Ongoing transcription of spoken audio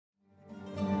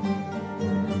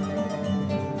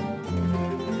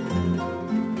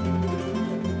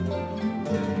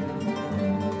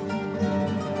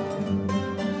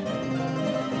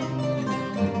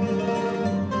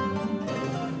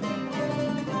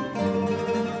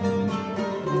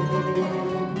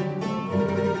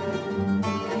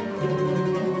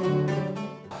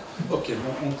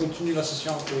continue la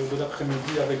session de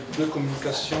l'après-midi avec deux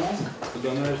communications de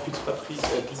Noel Fitzpatrick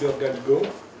et Igor Galligo.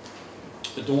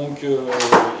 Donc,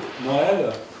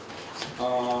 Noel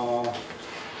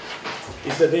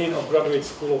is the Dean of Graduate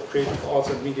School of Creative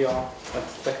Arts and Media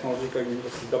at Technological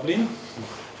University Dublin.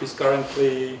 He's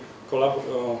currently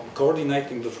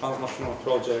coordinating the transnational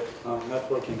project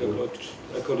Networking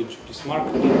Ecology Peace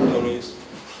Marketing Theories,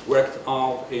 worked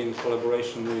out in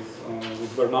collaboration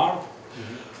with Bernard.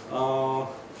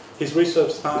 His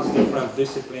research spans different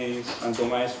disciplines and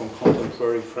domains, from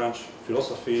contemporary French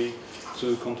philosophy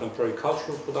to contemporary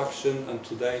cultural production, and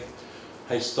today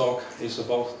his talk is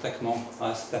about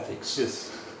techno-aesthetics.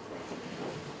 Yes.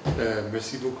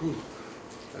 Merci beaucoup.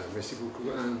 Merci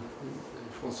beaucoup Anne,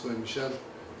 François et Michel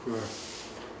pour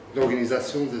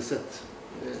l'organisation de cet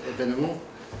événement.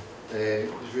 Et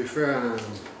je vais faire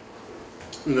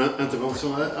une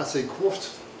intervention assez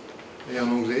courte et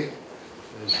en anglais.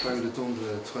 J'ai pas eu le temps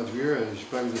de traduire, j'ai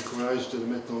pas eu le courage de le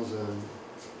mettre dans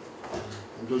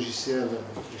un logiciel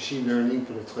machine learning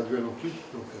pour le traduire non plus,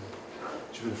 donc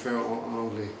je vais le faire en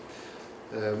anglais.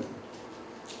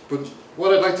 But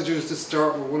what I'd like to do is to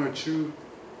start with one or two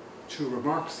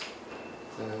remarks.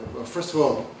 Well, first of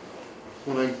all,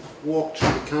 when I walked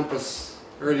through the campus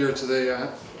earlier today,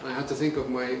 I had to think of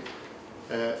my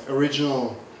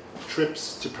original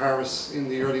trips to Paris in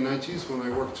the early 90s when I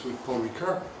worked with Paul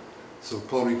Ricard. So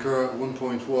Paul Ricard at one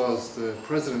point was the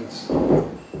president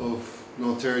of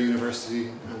Nanterre University,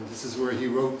 and this is where he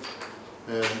wrote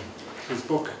his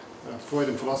book, Freud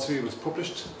and Philosophy, was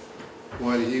published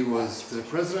while he was the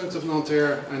president of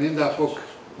Nanterre, and in that book,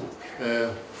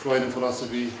 Freud and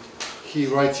Philosophy, he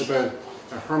writes about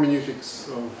a hermeneutics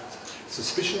of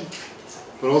suspicion,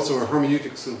 but also a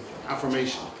hermeneutics of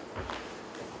affirmation.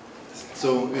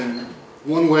 So in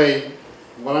one way,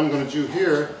 what I'm going to do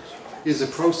here is a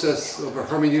process of a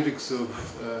hermeneutics of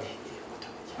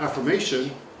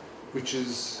affirmation, which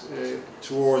is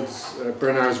towards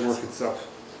Bernard's work itself.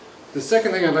 The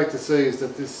second thing I'd like to say is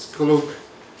that this colloque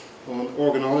on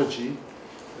organology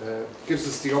gives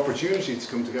us the opportunity to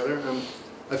come together, and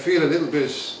I feel a little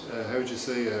bit, how would you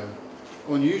say,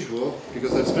 unusual,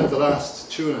 because I've spent the last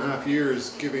 2.5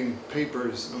 years giving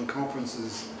papers on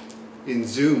conferences in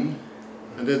Zoom,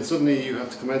 and then suddenly you have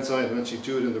to come outside and actually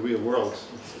do it in the real world.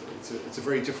 It's a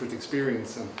very different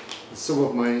experience, and some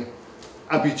of my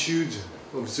habitudes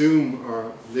of Zoom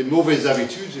are les mauvaises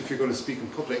habitudes if you're going to speak in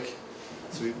public,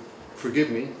 so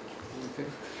forgive me.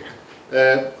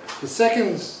 Okay. The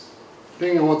second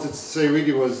thing I wanted to say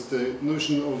really was the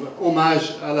notion of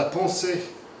hommage à la pensée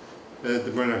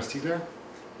de Bernard Stiegler.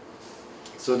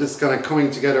 So this kind of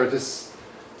coming together, this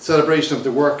celebration of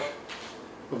the work,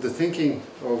 of the thinking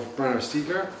of Bernard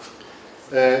Stiegler.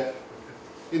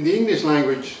 In the English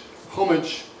language,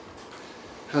 homage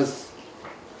has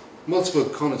multiple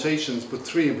connotations, but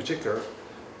three in particular.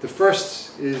 The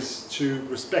first is to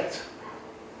respect.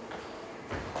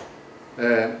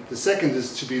 The second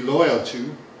is to be loyal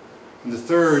to. And the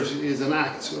third is an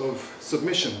act of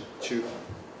submission to.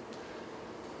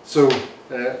 So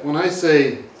when I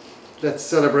say let's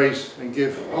celebrate and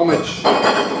give homage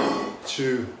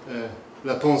to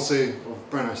la pensée of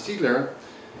Bernard Stiegler,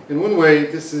 in one way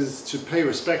this is to pay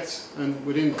respect, and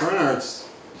within Bernard's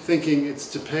thinking it's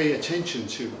to pay attention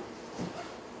to.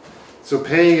 So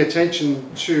paying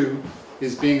attention to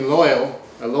is being loyal,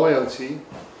 a loyalty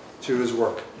to his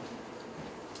work.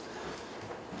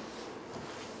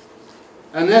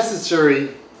 A necessary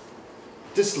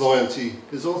disloyalty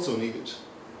is also needed,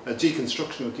 a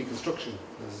deconstruction of deconstruction,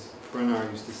 as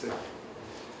Bernard used to say.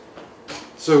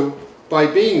 So by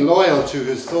being loyal to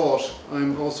his thought,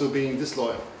 I'm also being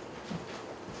disloyal.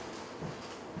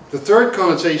 The third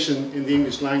connotation in the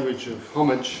English language of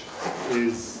homage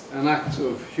is an act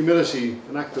of humility,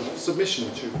 an act of submission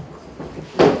to.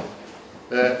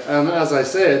 And as I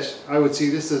said, I would see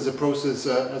this as a process,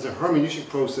 as a hermeneutic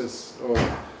process of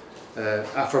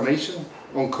affirmation,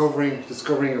 uncovering,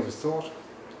 discovering of his thought.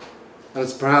 And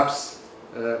it's perhaps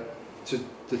to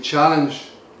the challenge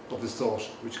of his thought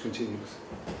which continues.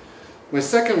 My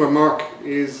second remark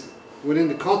is within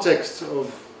the context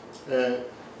of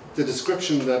the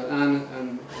description that Anne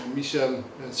and Michel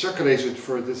circulated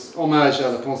for this hommage à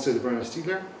la pensée de Bernard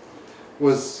Stiegler,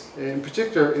 was in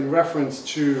particular in reference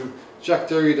to Jacques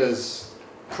Derrida's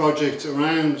project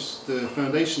around the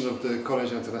foundation of the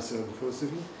Collège International de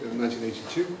Philosophie in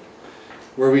 1982,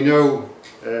 where we know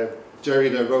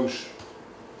Derrida wrote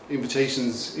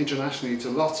invitations internationally to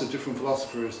lots of different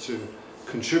philosophers to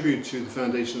contribute to the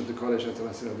foundation of the Collège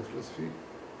International de Philosophie.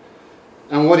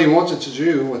 And what he wanted to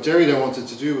do, what Derrida wanted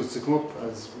to do, was to come up,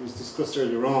 as was discussed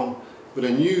earlier on, with a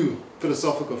new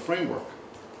philosophical framework.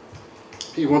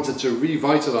 he wanted to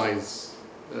revitalize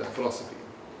philosophy.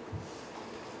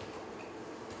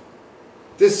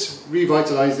 This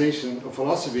revitalization of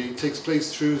philosophy takes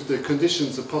place through the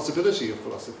conditions of possibility of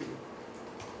philosophy.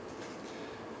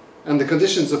 And the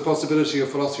conditions of possibility of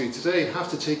philosophy today have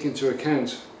to take into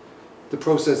account the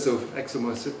process of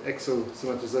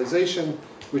exosomatization,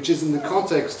 which is in the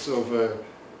context of a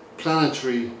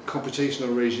planetary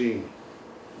computational regime,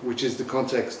 which is the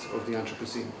context of the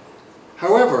Anthropocene.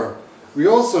 However, we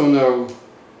also know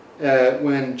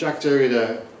when Jacques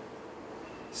Derrida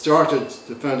started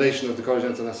the foundation of the Collège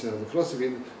International de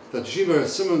Philosophie that Gilbert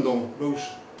Simondon wrote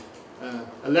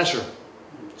a letter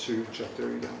to Jacques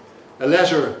Derrida. A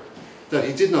letter that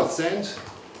he did not send,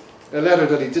 a letter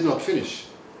that he did not finish.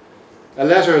 A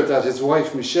letter that his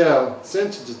wife Michelle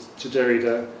sent to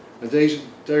Derrida, and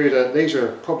Derrida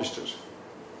later published it.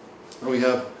 And we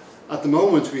have, at the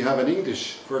moment, we have an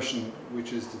English version,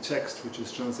 which is the text, which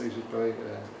is translated by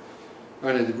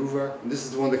Arnaud de Beauvoir, and this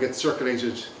is the one that gets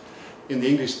circulated in the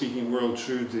English-speaking world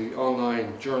through the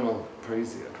online journal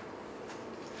Parisia.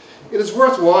 It is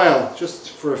worthwhile,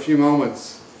 just for a few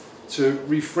moments, to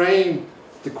reframe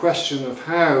the question of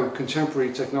how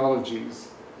contemporary technologies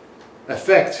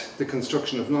affect the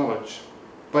construction of knowledge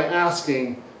by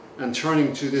asking and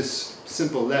turning to this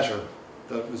simple letter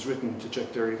that was written to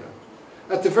Jacques Derrida.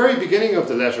 At the very beginning of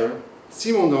the letter,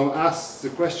 Simondon asks the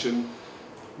question,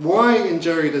 why in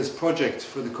Derrida's project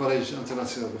for the Collège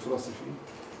International de Philosophie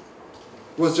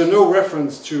was there no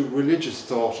reference to religious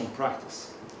thought and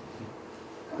practice?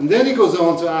 And then he goes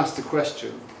on to ask the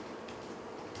question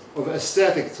of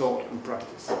aesthetic thought and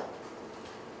practice.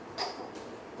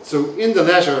 So in the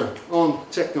letter on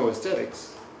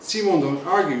techno-aesthetics, Simondon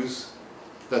argues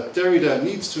that Derrida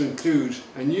needs to include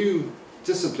a new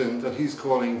discipline that he's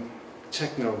calling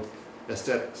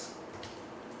techno-aesthetics.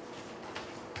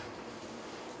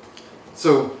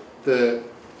 So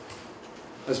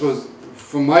I suppose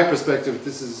from my perspective,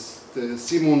 this is the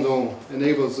Simondon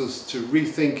enables us to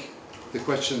rethink the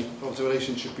question of the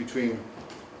relationship between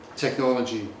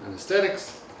technology and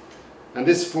aesthetics. And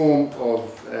this form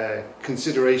of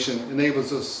consideration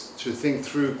enables us to think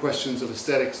through questions of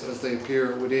aesthetics as they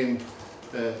appear within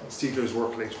Stiegler's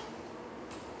work later.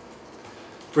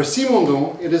 For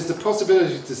Simondon, it is the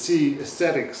possibility to see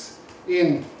aesthetics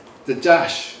in the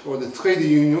dash or the trait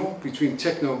d'union between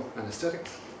techno and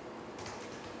aesthetics.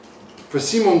 For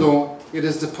Simondon, it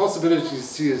is the possibility to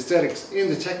see aesthetics in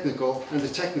the technical and the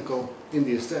technical in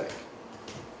the aesthetic.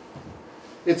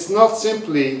 It's not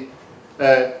simply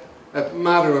a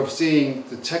matter of seeing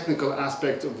the technical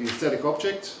aspect of the aesthetic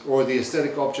object or the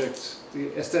aesthetic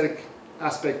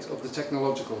aspect of the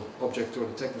technological object or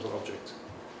the technical object.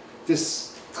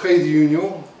 This trait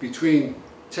d'union between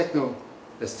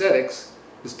techno-aesthetics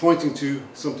is pointing to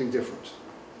something different.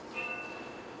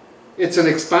 It's an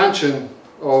expansion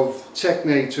of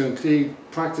techne to include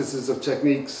practices of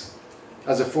techniques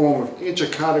as a form of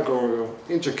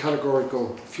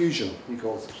intercategorical fusion, he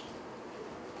calls it.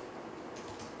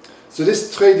 So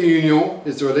this trait d'union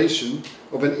is the relation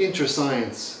of an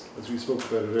interscience, as we spoke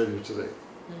about it earlier today.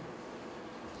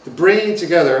 The bringing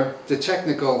together the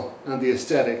technical and the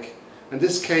aesthetic, and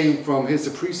this came from his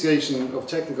appreciation of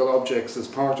technical objects as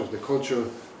part of the culture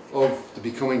of the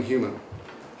becoming human,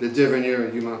 le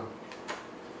devenir humain.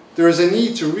 There is a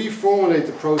need to reformulate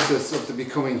the process of the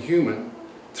becoming human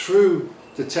through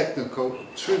the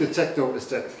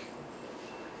techno-aesthetic.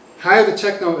 How the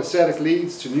techno-aesthetic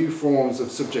leads to new forms of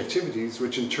subjectivities,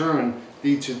 which in turn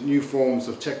lead to new forms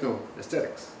of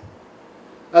techno-aesthetics.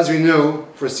 As we know,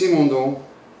 for Simondon,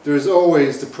 there is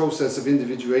always the process of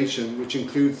individuation, which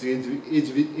includes the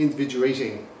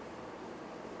individuating.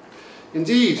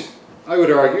 Indeed, I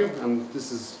would argue, and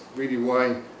this is really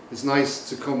why it's nice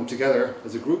to come together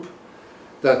as a group,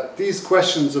 that these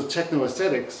questions of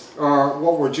techno-aesthetics are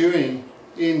what we're doing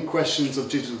in questions of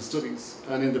digital studies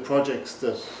and in the projects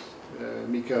that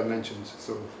Mikael mentioned.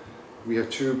 So we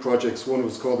have two projects. One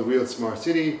was called The Real Smart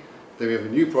City. Then we have a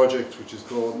new project which is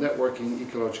called Networking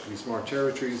Ecologically Smart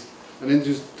Territories. And in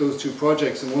those two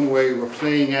projects, in one way, we're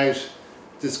playing out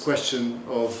this question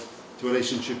of the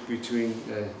relationship between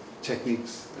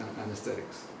techniques and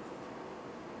aesthetics.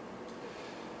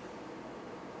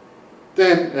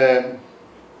 Then,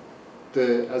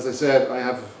 as I said, I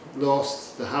have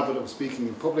lost the habit of speaking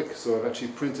in public, so I've actually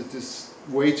printed this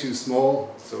way too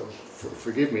small, so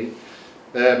forgive me.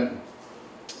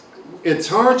 It's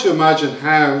hard to imagine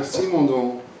how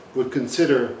Simondon would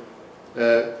consider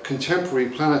contemporary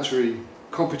planetary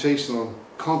computational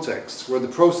contexts where the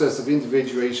process of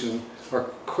individuation are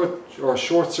cut or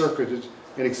short-circuited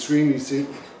in extremely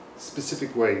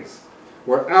specific ways,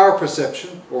 where our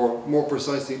perception, or more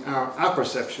precisely our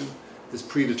apperception, is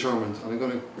predetermined. And I'm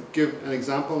going to give an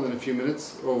example in a few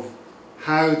minutes of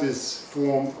how this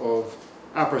form of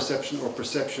apperception or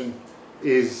perception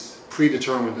is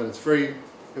predetermined. And it's very,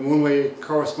 in one way, it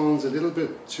corresponds a little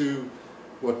bit to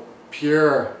what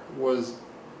Pierre was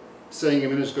saying a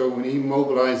minute ago when he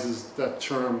mobilizes that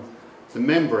term, the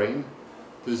membrane.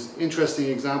 There's interesting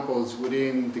examples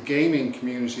within the gaming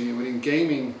community and within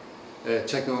gaming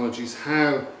technologies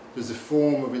how there's a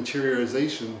form of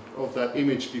interiorization of that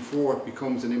image before it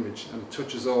becomes an image, and it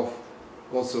touches off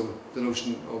also the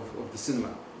notion of the cinema.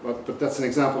 But that's an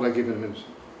example I give in a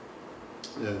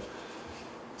minute.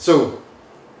 So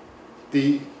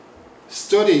the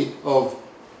study of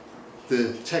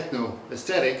the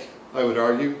techno-aesthetic, I would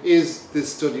argue, is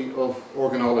this study of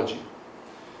organology.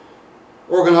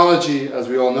 Organology, as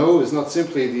we all know, is not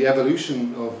simply the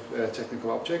evolution of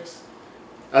technical objects,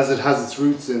 as it has its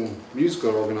roots in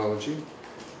musical organology,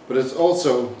 but it's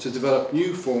also to develop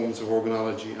new forms of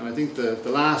organology. And I think the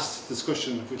last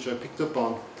discussion which I picked up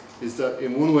on is that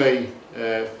in one way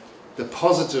the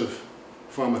positive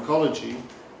pharmacology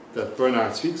that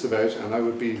Bernard speaks about, and I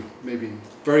would be maybe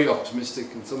very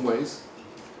optimistic in some ways,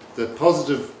 the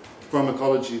positive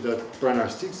pharmacology that Bernard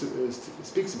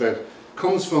speaks about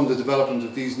comes from the development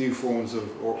of these new forms of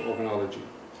organology.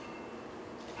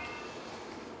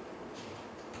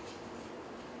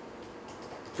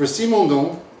 For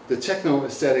Simondon, the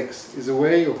techno-aesthetics is a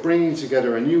way of bringing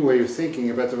together a new way of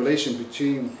thinking about the relation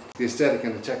between the aesthetic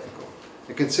and the technical,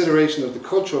 a consideration of the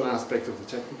cultural aspect of the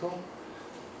technical.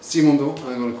 Simondon,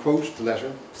 I'm going to quote the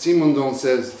letter, Simondon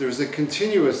says there is a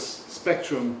continuous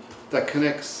spectrum that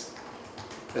connects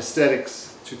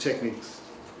aesthetics to techniques.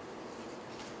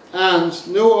 And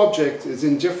no object is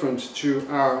indifferent to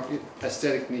our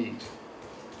aesthetic need.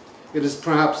 It is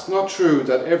perhaps not true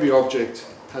that every object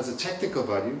has a technical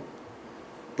value,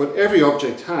 but every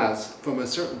object has, from a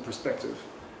certain perspective,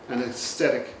 an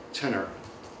aesthetic tenor.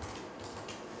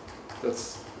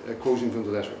 That's a quoting from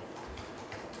the letter.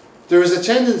 There is a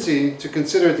tendency to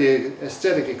consider the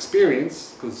aesthetic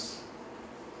experience, because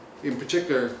in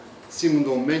particular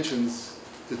Simondon mentions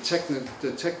the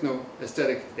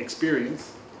techno-aesthetic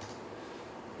experience.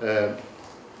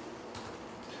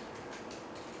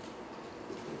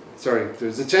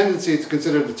 There's a tendency to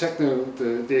consider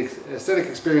the aesthetic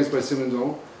experience by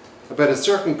Simondon about a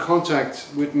certain contact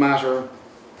with matter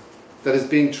that is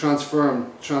being transformed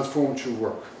through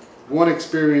work. One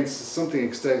experiences something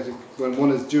aesthetic when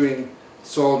one is doing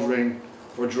soldering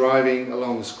or driving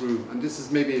along a screw. And this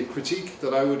is maybe a critique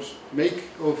that I would make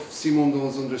of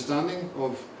Simondon's understanding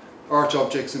of art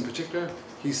objects in particular.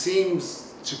 He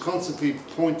seems to constantly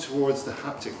point towards the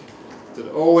haptic,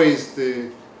 that always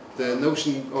the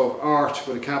notion of art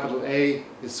with a capital A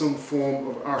is some form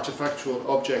of artifactual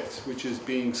object which is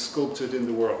being sculpted in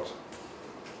the world.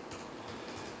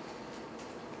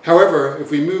 However, if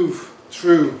we move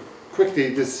through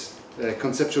quickly this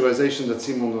conceptualization that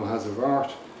Simondon has of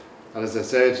art, and as I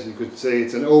said, you could say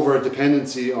it's an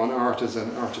over-dependency on art as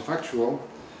an artifactual.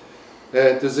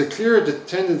 There's a clear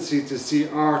tendency to see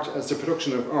art as the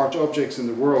production of art objects in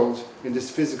the world in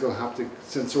this physical, haptic,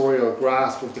 sensorial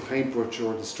grasp of the paintbrush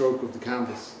or the stroke of the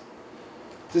canvas.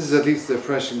 This is at least the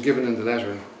impression given in the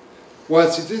letter.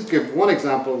 Whilst he did give one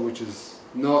example which is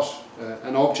not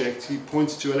an object, he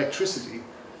points to electricity.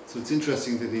 So it's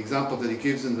interesting that the example that he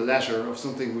gives in the letter of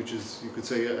something which is, you could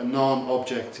say, a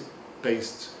non-object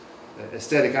based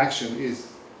aesthetic action is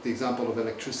the example of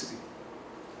electricity.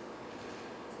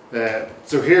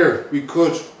 So here we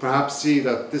could perhaps see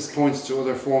that this points to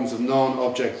other forms of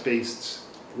non-object based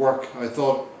work. I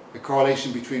thought a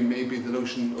correlation between maybe the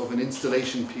notion of an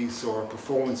installation piece or a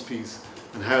performance piece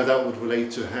and how that would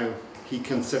relate to how he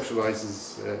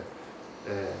conceptualizes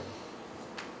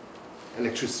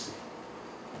electricity.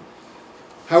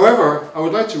 However, I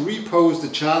would like to repose the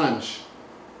challenge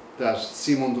that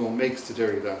Simondon makes to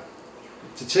Derrida,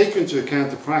 to take into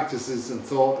account the practices and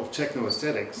thought of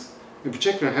techno-aesthetics, in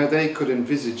particular how they could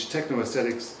envisage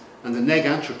techno-aesthetics and the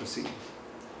neg-Anthropocene.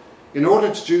 In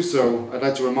order to do so, I'd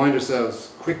like to remind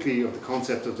ourselves quickly of the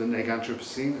concept of the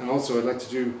neg-Anthropocene, and also I'd like to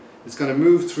do is kind of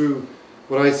move through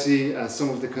what I see as some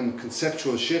of the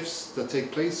conceptual shifts that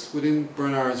take place within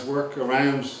Bernard's work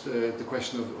around the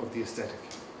question of the aesthetic.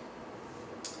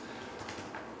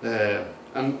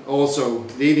 And also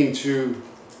leading to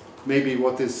maybe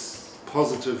what this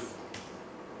positive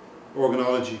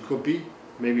organology could be,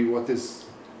 maybe what this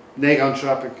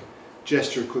neg-anthropic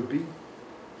gesture could be.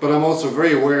 But I'm also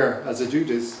very aware as I do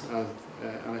this, and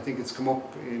I think it's come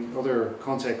up in other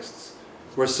contexts,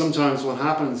 where sometimes what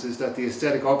happens is that the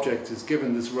aesthetic object is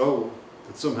given this role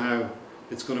that somehow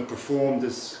it's going to perform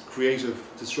this creative,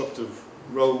 disruptive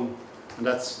role, and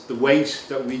that's the weight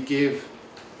that we give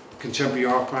contemporary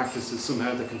art practice, is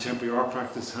somehow the contemporary art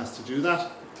practice has to do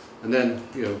that. And then,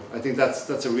 you know, I think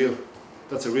that's a real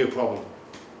problem.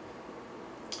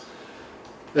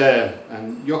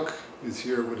 And Yuck is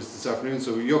here with us this afternoon.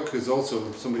 So Yuck is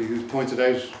also somebody who's pointed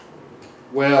out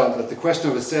well that the question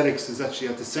of aesthetics is actually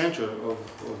at the centre of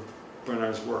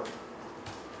Bernard's work.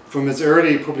 From his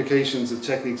early publications of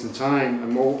Techniques in Time,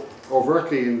 and more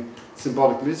overtly in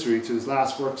Symbolic Misery, to his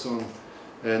last works on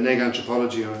neg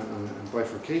anthropology and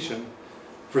bifurcation,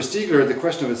 for Stiegler, the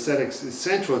question of aesthetics is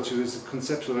central to his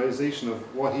conceptualization of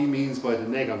what he means by the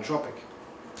neg-anthropic.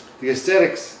 The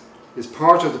aesthetics is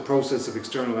part of the process of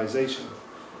externalization.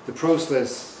 The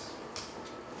process,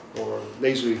 or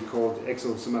laterally called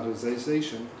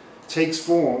exosomatization, takes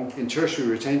form in tertiary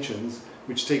retentions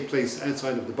which take place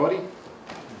outside of the body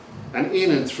and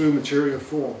in and through material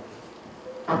form.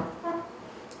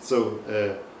 So,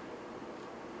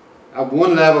 at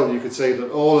one level, you could say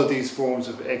that all of these forms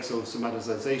of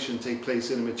exosomatization take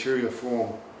place in a material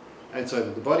form outside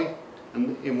of the body,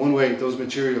 and in one way, those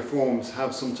material forms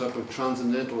have some type of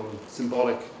transcendental,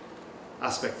 symbolic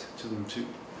aspect to them too.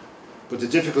 But the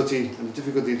difficulty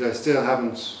that I still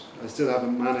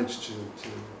haven't managed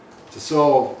to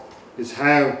solve is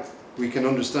how we can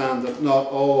understand that not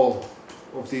all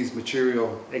of these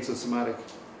material exosomatic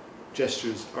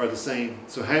gestures are the same.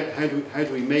 So how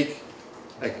do we make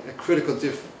a critical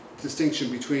distinction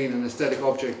between an aesthetic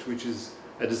object which is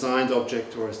a designed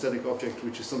object, or aesthetic object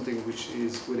which is something which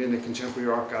is within a contemporary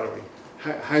art gallery?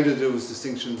 How do those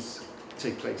distinctions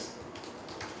take place?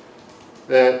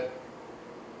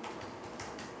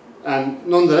 And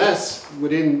nonetheless,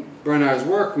 within Bernard's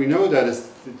work, we know that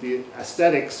the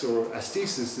aesthetics, or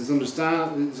aesthesis, is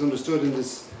understood in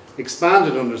this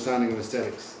expanded understanding of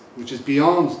aesthetics, which is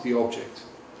beyond the object.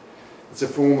 It's a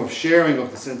form of sharing of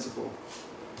the sensible,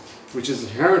 which is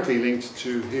inherently linked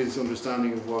to his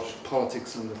understanding of what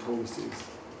politics and the polis is.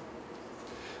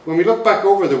 When we look back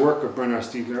over the work of Bernard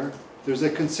Stiegler, there's a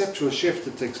conceptual shift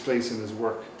that takes place in his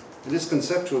work. And this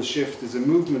conceptual shift is a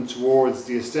movement towards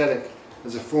the aesthetic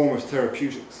as a form of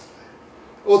therapeutics.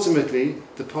 Ultimately,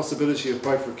 the possibility of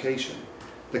bifurcation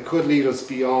that could lead us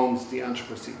beyond the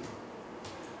Anthropocene.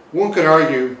 One could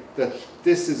argue that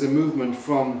this is a movement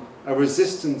from a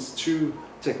resistance to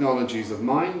technologies of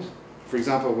mind. For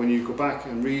example, when you go back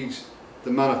and read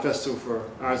the Manifesto for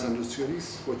Arts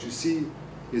Industrialis, what you see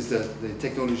is that the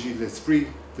technologie de l'esprit,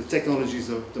 the technologies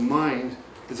of the mind,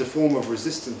 is a form of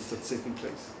resistance that's taking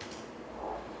place.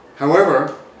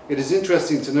 However, it is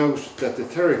interesting to note that the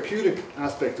therapeutic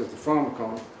aspect of the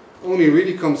pharmacon only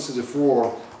really comes to the fore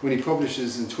when he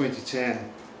publishes in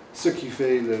 2010 Ce qui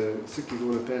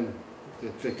vaut la peine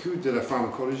d'être vécu de la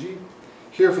pharmacologie.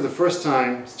 Here, for the first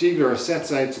time, Stiegler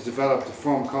sets out to develop the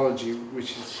pharmacology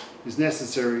which is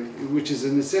necessary, which is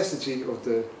a necessity of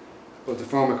the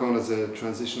pharmacon as a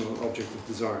transitional object of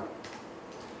desire.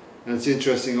 And it's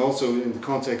interesting also in the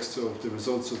context of the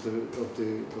results of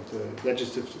the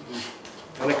legislative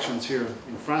elections here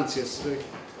in France yesterday,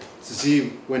 to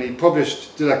see when he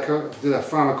published De la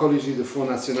pharmacologie du Front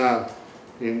National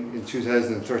in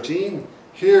 2013.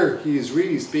 Here he is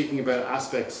really speaking about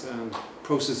aspects and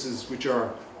processes which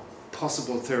are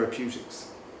possible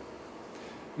therapeutics.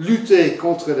 Lutter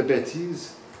contre la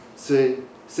bêtise,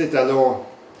 c'est alors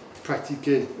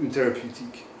pratiquer une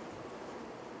thérapeutique.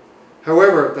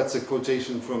 However, that's a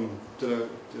quotation from the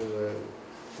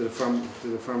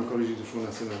Pharmacologie du Front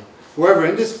National. However,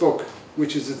 in this book,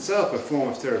 which is itself a form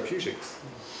of therapeutics,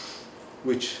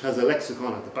 which has a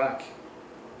lexicon at the back,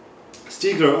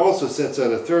 Stiegler also sets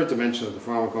out a third dimension of the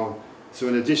pharmacon. So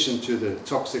in addition to the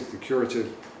toxic, the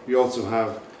curative, we also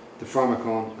have the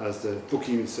pharmacon as the bouc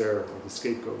émissaire, or the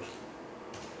scapegoat.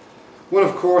 One,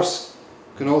 of course,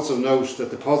 can also note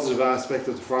that the positive aspect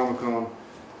of the pharmacon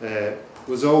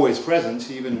was always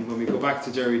present, even when we go back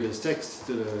to Derrida's text,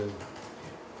 to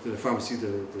the Pharmacie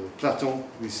de Platon.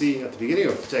 We see at the beginning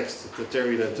of the text that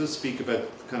Derrida does speak about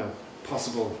kind of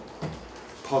possible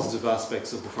positive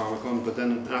aspects of the pharmacon, but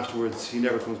then afterwards he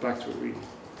never comes back to it really.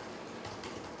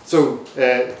 So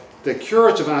the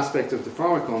curative aspect of the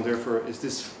pharmacon, therefore, is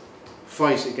this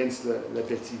fight against la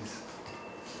bêtise.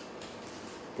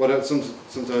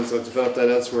 Sometimes I've developed that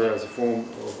elsewhere as a form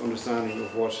of understanding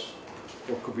of what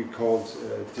could be called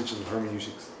digital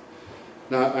hermeneutics.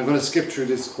 Now, I'm going to skip through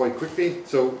this quite quickly.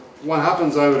 So what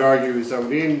happens, I would argue, is that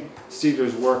within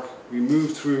Stiegler's work, we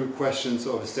move through questions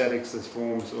of aesthetics as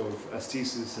forms of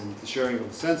aesthesis and the sharing of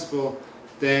the sensible.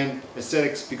 Then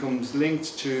aesthetics becomes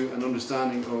linked to an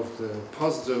understanding of the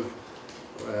positive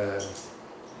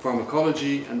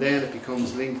pharmacology, and then it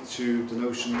becomes linked to the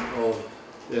notion of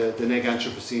the neg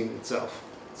Anthropocene itself.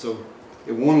 So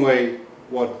in one way,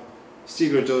 what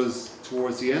Stiegler does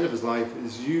towards the end of his life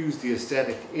is use the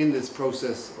aesthetic in this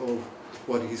process of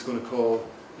what he's going to call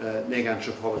neg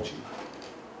anthropology.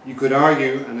 You could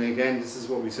argue, and again this is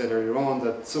what we said earlier on,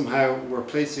 that somehow we're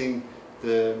placing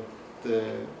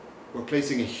we're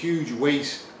placing a huge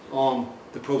weight on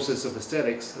the process of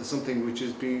aesthetics as something which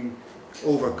is being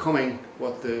overcoming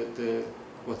what the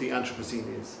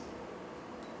Anthropocene is.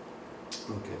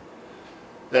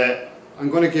 Okay, I'm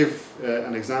going to give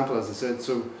an example, as I said.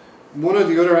 So one of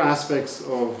the other aspects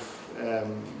of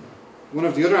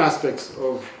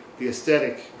the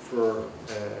aesthetic for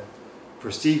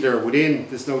Stiegler within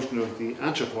this notion of the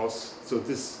anthropos, so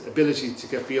this ability to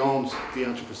get beyond the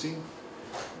Anthropocene.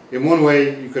 In one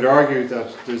way, you could argue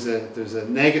that there's a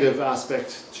negative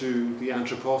aspect to the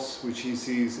anthropos, which he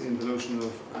sees in the notion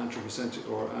of anthropocentric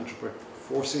or anthropic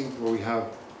forcing, where we have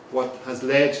what has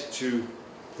led to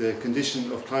the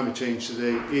condition of climate change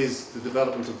today is the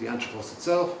development of the anthropos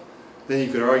itself. Then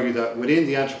you could argue that within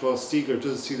the anthropos, Stiegler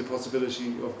does see the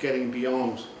possibility of getting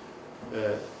beyond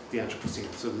the Anthropocene.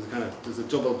 So there's a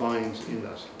double bind in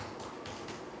that.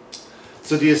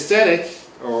 So the aesthetic,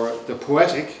 or the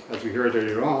poetic, as we heard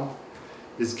earlier on,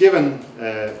 is given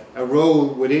a role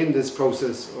within this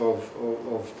process of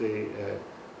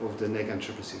the neg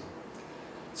Anthropocene.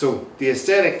 So the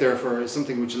aesthetic, therefore, is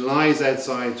something which lies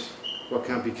outside what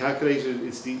can be calculated.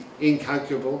 It's the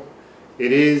incalculable.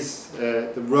 It is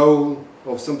the role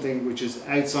of something which is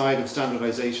outside of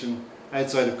standardization,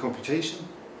 outside of computation.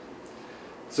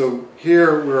 So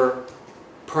here we're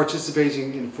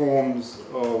participating in forms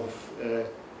of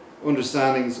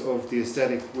understandings of the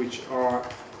aesthetic which are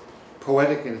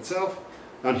poetic in itself.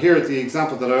 And here the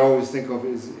example that I always think of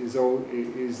is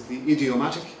the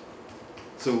idiomatic.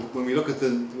 So when we look at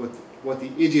what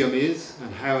the idiom is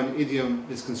and how an idiom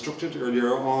is constructed,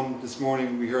 earlier on this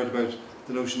morning we heard about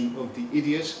the notion of the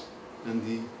idiot and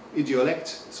the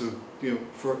idiolect. So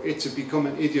for it to become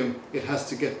an idiom, it has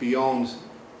to get beyond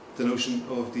the notion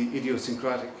of the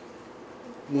idiosyncratic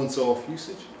once-off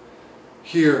usage.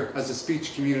 Here, as a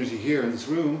speech community here in this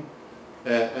room,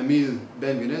 Emile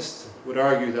Benveniste would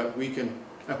argue that we can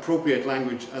appropriate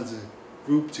language as a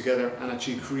group together and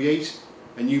actually create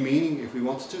a new meaning if we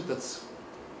wanted to. That's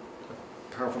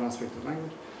a powerful aspect of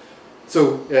language.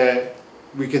 So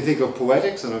we can think of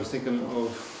poetics, and I was thinking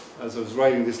of, as I was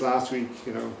writing this last week,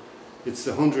 it's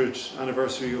the 100th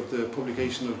anniversary of the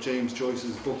publication of James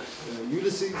Joyce's book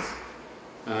Ulysses,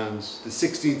 and the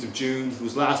 16th of June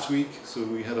was last week, so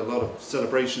we had a lot of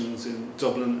celebrations in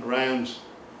Dublin around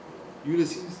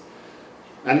Ulysses.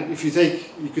 And if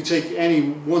you could take any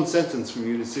one sentence from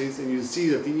Ulysses and you'll see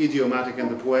that the idiomatic and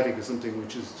the poetic is something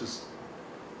which is just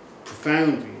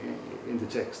profoundly in the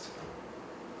text.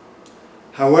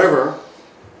 However,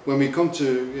 when we come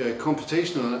to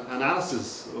computational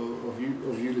analysis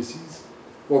of Ulysses,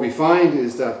 what we find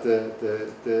is that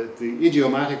the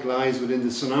idiomatic lies within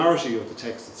the sonority of the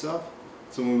text itself.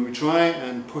 So when we try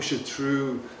and push it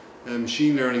through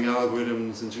machine learning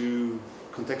algorithms and do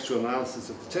contextual analysis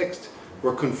of the text,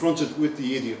 we're confronted with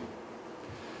the idiom.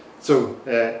 So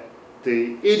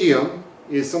the idiom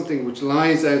is something which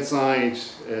lies outside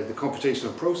the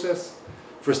computational process.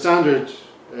 For standard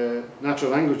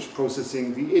natural language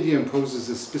processing, the idiom poses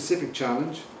a specific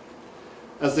challenge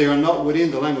as they are not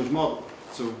within the language model.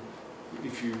 So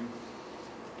if you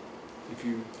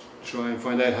try and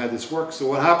find out how this works, so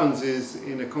what happens is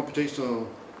in a computational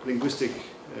linguistic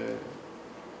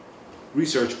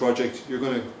research project, you're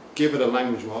going to give it a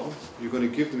language model, you're going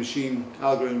to give the machine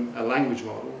algorithm a language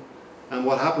model, and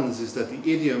what happens is that the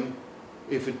idiom,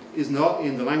 if it is not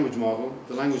in the language model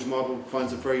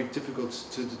finds it very difficult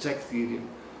to detect the idiom.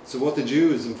 So what they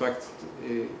do is, in fact,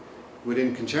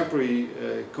 within contemporary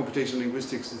computational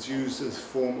linguistics, it's used as a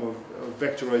form of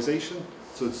vectorization.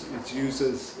 So it's used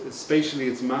as spatially,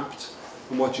 it's mapped,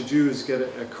 and what you do is get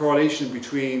a correlation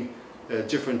between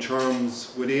different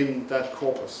terms within that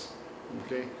corpus.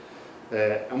 Okay,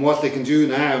 and what they can do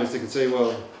now is they can say,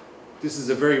 well, this is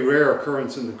a very rare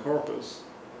occurrence in the corpus,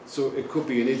 so it could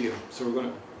be an idiom. So we're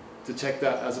going to detect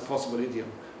that as a possible idiom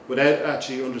without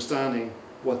actually understanding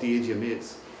what the idiom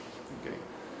is. Okay,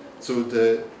 so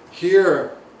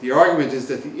here the argument is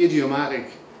that the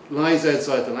idiomatic lies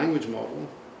outside the language model,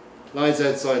 lies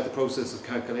outside the process of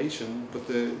calculation, but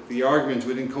the argument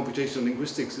within computational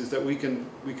linguistics is that we can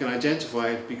identify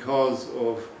it because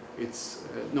of its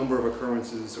number of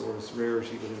occurrences or its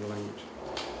rarity within the language.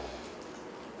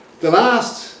 The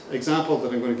last example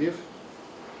that I'm going to give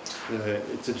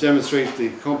to demonstrate the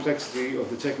complexity of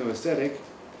the techno-aesthetic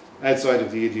outside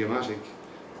of the idiomatic.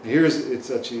 And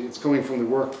it's coming from the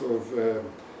work of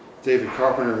David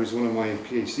Carpenter, who's one of my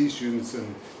PhD students,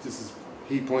 and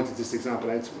he pointed this example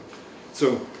out to me.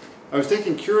 So I was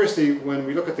thinking curiously, when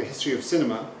we look at the history of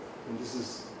cinema, and this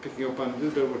is picking up on a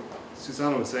little bit what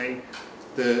Susanna was saying,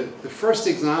 the first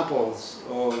examples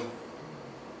of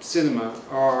cinema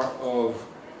are of,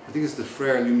 I think it's the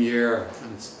Frère Lumière,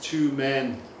 and it's two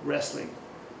men wrestling.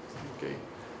 Okay,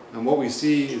 and what we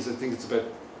see is, I think it's about,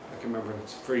 I can remember,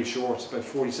 it's very short, it's about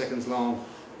 40 seconds long.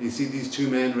 You see these two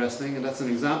men wrestling, and that's an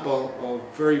example of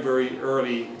very, very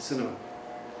early cinema.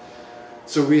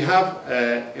 So we have,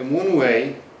 in one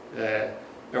way, a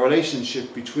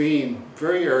relationship between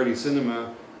very early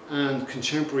cinema and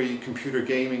contemporary computer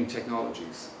gaming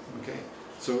technologies. Okay,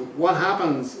 so what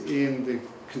happens in the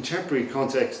contemporary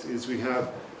context is we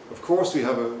have, of course, we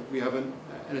have an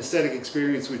aesthetic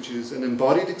experience which is an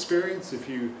embodied experience. If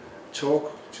you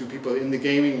talk to people in the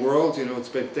gaming world, you know, it's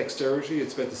about dexterity,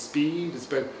 it's about the speed, it's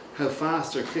about how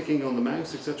fast they're clicking on the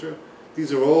mouse, etc.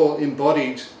 These are all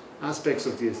embodied aspects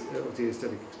of the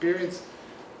aesthetic experience.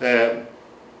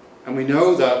 And we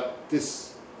know that this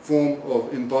form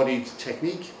of embodied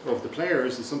technique of the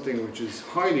players is something which is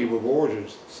highly rewarded.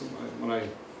 When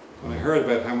I heard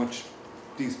about how much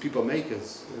these people make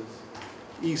as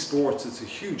esports, it's a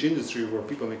huge industry where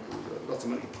people make lots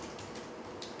of money.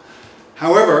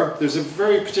 However, there's a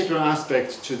very particular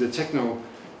aspect to the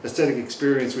techno-aesthetic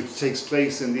experience which takes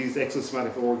place in these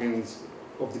exosomatic organs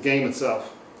of the game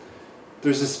itself.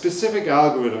 There's a specific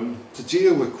algorithm to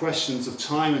deal with questions of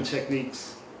time and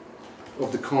techniques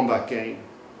of the combat game.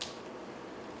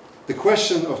 The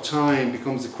question of time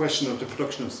becomes the question of the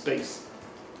production of space.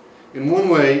 In one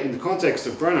way, in the context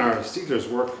of Bernard Stiegler's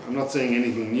work, I'm not saying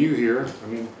anything new here. I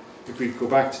mean, if we go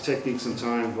back to Techniques in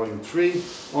Time, Volume 3,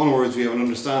 onwards we have an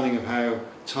understanding of how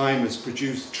time is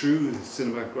produced through the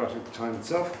cinematographic time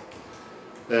itself.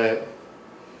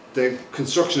 The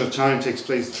construction of time takes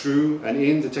place through and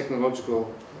in the technical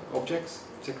objects.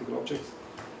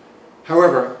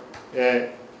 However,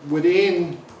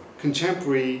 within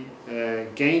contemporary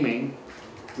gaming,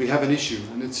 we have an issue,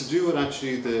 and it's to do with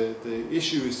actually the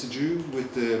issue is to do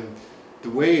with the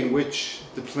way in which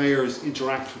the players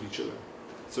interact with each other.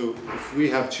 So if we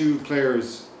have two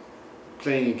players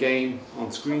playing a game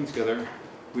on screen together,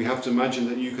 we have to imagine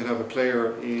that you could have a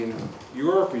player in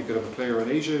Europe, or you could have a player in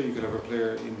Asia, you could have a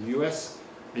player in the US,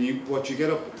 and what you get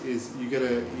up is you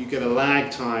get a lag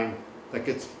time that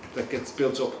gets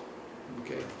built up.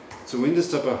 Okay, so in this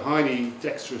type of highly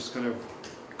dexterous kind of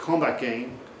combat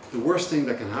game, the worst thing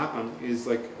that can happen is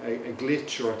like a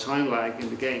glitch or a time lag in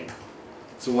the game.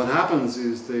 So what happens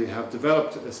is they have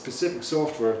developed a specific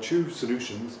software, two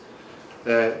solutions.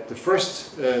 The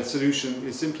first solution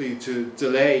is simply to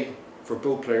delay for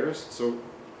both players. So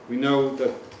we know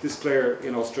that this player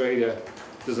in Australia,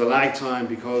 there's a lag time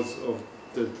because of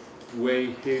the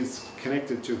way he's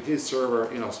connected to his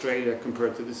server in Australia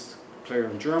compared to this player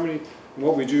in Germany. And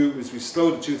what we do is we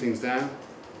slow the two things down,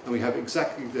 and we have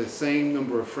exactly the same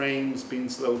number of frames being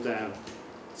slowed down.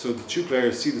 So the two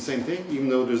players see the same thing, even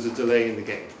though there's a delay in the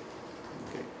game.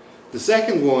 Okay. The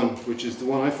second one, which is the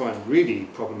one I find really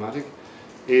problematic,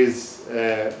 is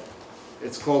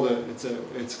it's called a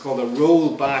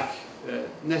rollback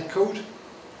netcode.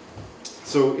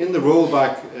 So in the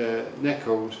rollback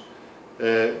netcode,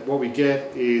 what we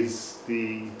get is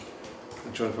I'm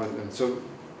trying to find it. So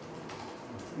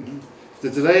the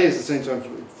delay is the same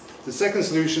time. The second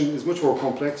solution is much more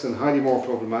complex and highly more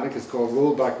problematic. It's called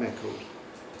rollback netcode,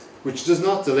 which does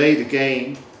not delay the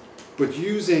game, but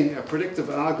using a predictive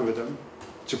algorithm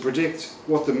to predict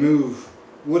what the move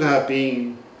would have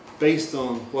been based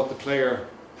on what the player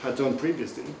had done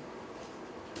previously,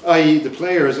 i.e. the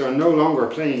players are no longer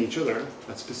playing each other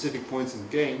at specific points in the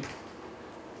game.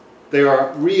 They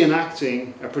are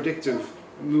reenacting a predictive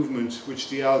movement which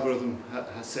the algorithm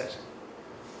has set.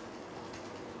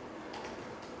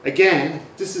 Again,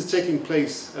 this is taking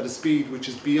place at a speed which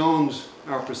is beyond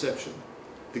our perception.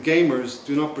 The gamers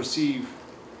do not perceive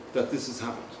that this has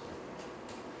happened.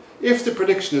 If the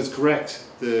prediction is correct,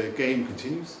 the game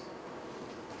continues.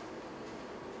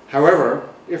 However,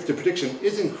 if the prediction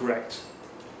is incorrect,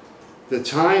 if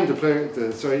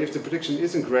the prediction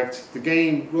is incorrect, the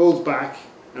game rolls back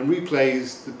and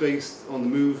replays based on the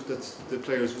move that the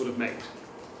players would have made.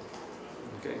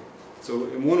 Okay. So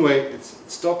in one way, it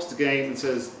stops the game and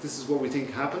says, this is what we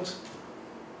think happened.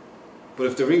 But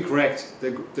if they're incorrect,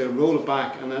 they roll it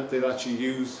back and they'll actually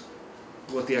use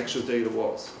what the actual data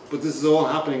was. But this is all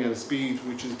happening at a speed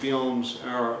which is beyond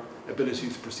our ability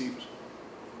to perceive it.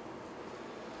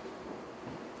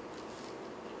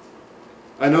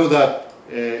 I know that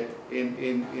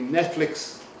In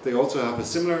Netflix, they also have a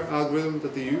similar algorithm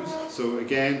that they use. So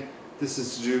again, this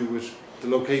is to do with the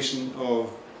location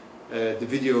of the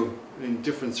video in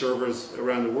different servers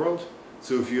around the world.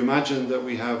 So if you imagine that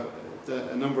we have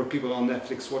a number of people on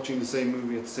Netflix watching the same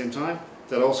movie at the same time,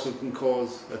 that also can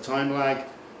cause a time lag.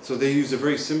 So they use a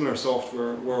very similar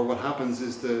software where what happens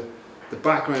is the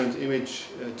background image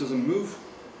doesn't move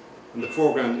and the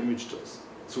foreground image does.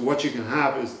 So what you can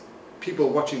have is people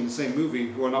watching the same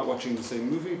movie who are not watching the same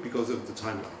movie because of the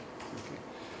time lag. Okay.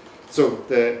 So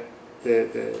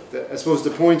I suppose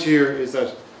the point here is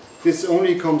that this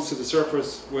only comes to the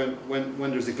surface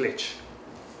when there's a glitch.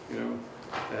 You know,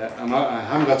 and I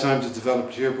haven't got time to develop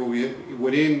it here, but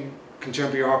within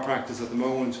contemporary art practice at the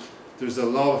moment, there's a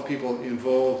lot of people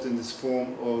involved in this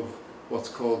form of what's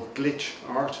called glitch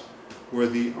art, where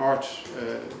the art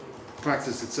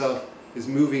practice itself is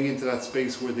moving into that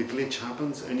space where the glitch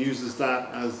happens and uses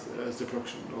that as the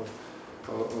production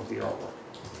of the artwork.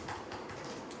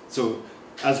 So,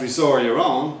 as we saw earlier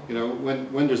on, you know,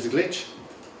 when there's a glitch,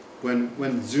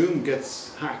 when Zoom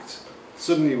gets hacked,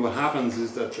 suddenly what happens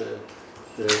is that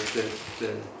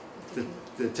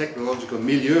the technological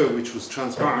milieu, which was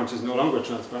transparent, is no longer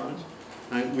transparent,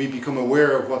 and we become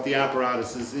aware of what the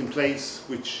apparatus is in place,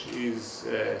 which is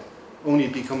only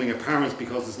becoming apparent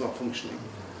because it's not functioning.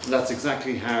 And that's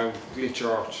exactly how glitch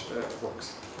art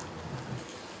works.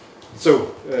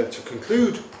 So, to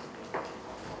conclude,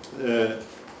 the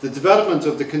development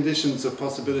of the conditions of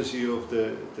possibility of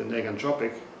the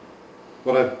neganthropic,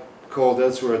 what I've called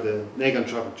elsewhere the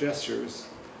neganthropic gestures,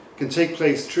 can take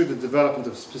place through the development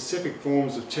of specific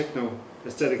forms of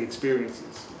techno-aesthetic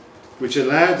experiences, which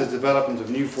allow the development of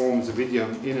new forms of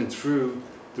idiom in and through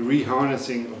the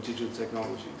reharnessing of digital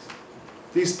technologies.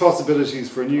 These possibilities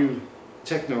for new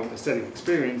techno-aesthetic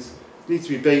experience need to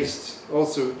be based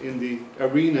also in the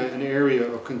arena and area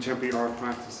of contemporary art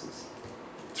practices,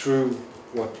 through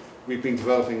what we've been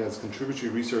developing as contributory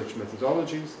research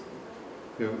methodologies.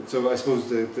 You know, so I suppose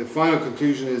the final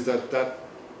conclusion is that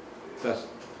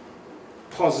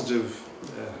positive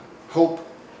hope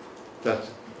that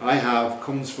I have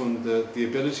comes from the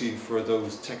ability for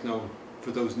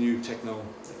those new techno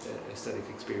aesthetic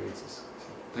experiences.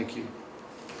 So, thank you.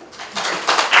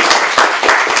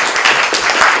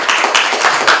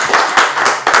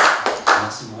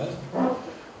 Merci Noël.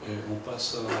 Et on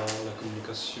passe à la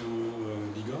communication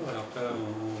d'Igor et après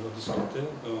on va discuter.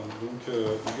 Donc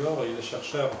Igor, il est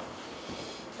chercheur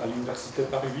à l'université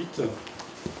Paris 8.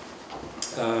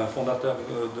 Fondateur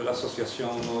de l'association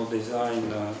No Design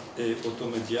et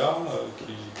Automédias,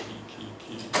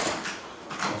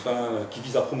 qui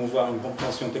vise à promouvoir une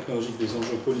compréhension technologique des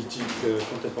enjeux politiques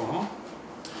contemporains.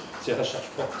 Ses recherches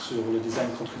portent sur le design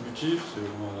contributif, sur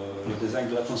le design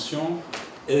de l'attention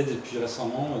et depuis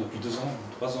récemment, depuis 2 ans,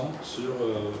 3 ans, sur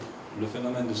le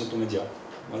phénomène des automédias.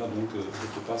 Voilà, donc je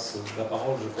te passe la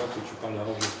parole, je crois que tu parleras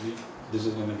aujourd'hui des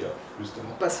automédias, justement.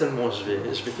 Pas seulement, je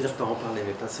vais finir par en parler,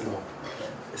 mais pas seulement.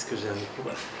 Est-ce que j'ai un micro?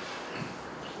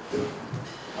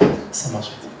 Ça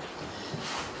marche.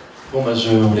 Bon, bah,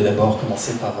 je voulais d'abord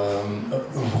commencer par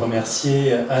vous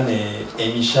remercier, Anne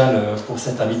et Michel, pour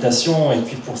cette invitation et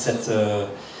puis pour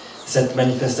cette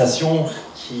manifestation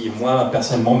qui, moi,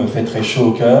 personnellement, me fait très chaud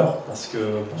au cœur, parce que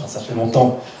bon, ça fait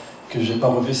longtemps que je n'ai pas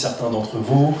revu certains d'entre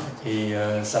vous et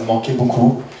ça me manquait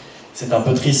beaucoup. C'est un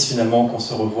peu triste finalement qu'on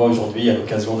se revoie aujourd'hui à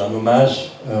l'occasion d'un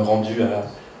hommage rendu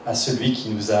à celui qui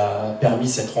nous a permis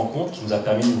cette rencontre, qui nous a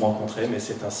permis de nous rencontrer, mais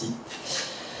c'est ainsi.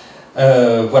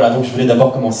 Voilà, donc je voulais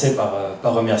d'abord commencer par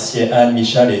remercier Anne,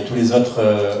 Michel et tous les autres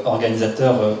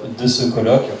organisateurs de ce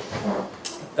colloque.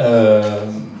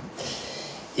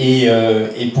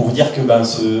 Et pour vous dire que ben,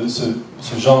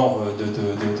 ce genre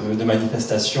de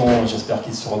manifestation, j'espère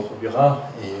qu'il se reproduira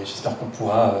et j'espère qu'on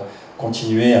pourra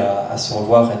continuer à se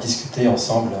revoir, à discuter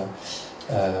ensemble,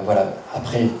 voilà,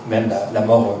 après même la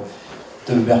mort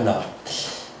de Bernard.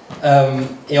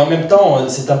 Et en même temps,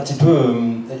 c'est un petit peu,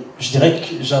 je dirais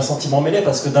que j'ai un sentiment mêlé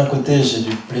parce que d'un côté j'ai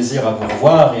du plaisir à vous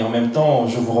revoir et en même temps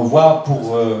je vous revois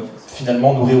pour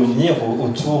finalement nous réunir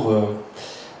autour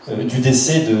du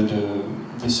décès de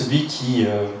celui qui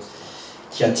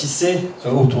a tissé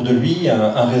autour de lui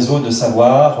un réseau de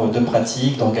savoir, de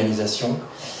pratiques, d'organisation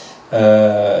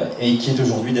et qui est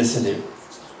aujourd'hui décédé.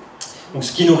 Donc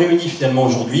ce qui nous réunit finalement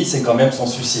aujourd'hui, c'est quand même son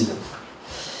suicide.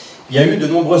 Il y a eu de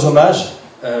nombreux hommages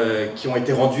qui ont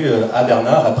été rendus à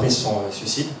Bernard après son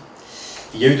suicide.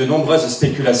 Il y a eu de nombreuses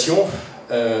spéculations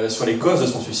sur les causes de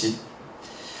son suicide,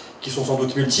 qui sont sans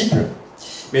doute multiples,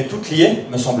 mais toutes liées,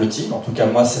 me semble-t-il, en tout cas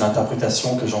moi c'est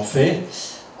l'interprétation que j'en fais,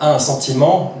 a un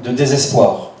sentiment de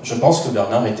désespoir. Je pense que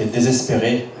Bernard était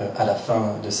désespéré à la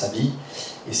fin de sa vie,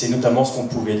 et c'est notamment ce qu'on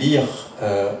pouvait lire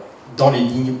dans les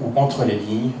lignes ou entre les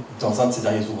lignes dans un de ses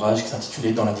derniers ouvrages qui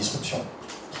s'intitulait « Dans la disruption ».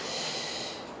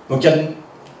 Donc il y a de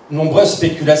nombreuses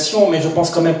spéculations, mais je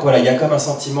pense quand même qu'il y a comme un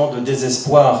sentiment de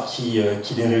désespoir qui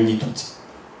les réunit toutes.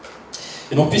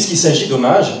 Et donc, puisqu'il s'agit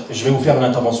d'Hommage, je vais vous faire une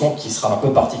intervention qui sera un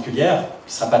peu particulière,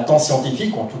 qui ne sera pas tant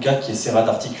scientifique, ou en tout cas qui essaiera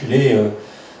d'articuler,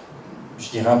 je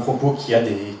dirais, un propos qui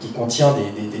contient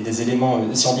des éléments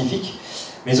scientifiques,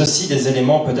 mais aussi des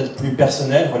éléments peut-être plus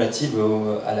personnels relatifs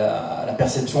à la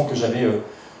perception que j'avais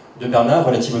de Bernard,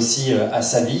 relatifs aussi à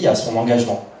sa vie, à son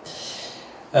engagement.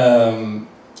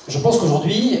 Je pense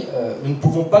qu'aujourd'hui, nous ne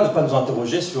pouvons pas ne pas nous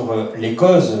interroger sur les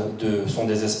causes de son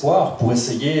désespoir pour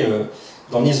essayer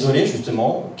d'en isoler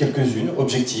justement quelques-unes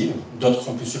objectives, d'autres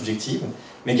sont plus subjectives,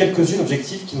 mais quelques-unes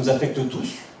objectives qui nous affectent tous,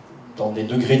 dans des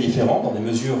degrés différents, dans des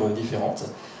mesures différentes,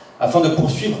 afin de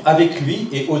poursuivre avec lui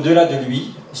et au-delà de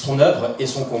lui son œuvre et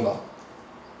son combat.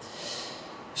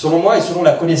 Selon moi et selon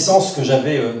la connaissance que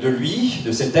j'avais de lui,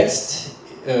 de ses textes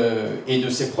et de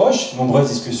ses proches, nombreuses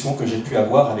discussions que j'ai pu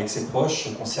avoir avec ses proches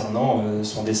concernant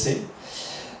son décès,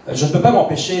 je ne peux pas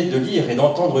m'empêcher de lire et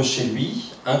d'entendre chez lui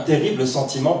un terrible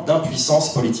sentiment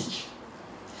d'impuissance politique.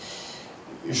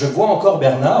 Je vois encore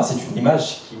Bernard, c'est une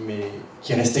image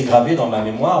qui est restée gravée dans ma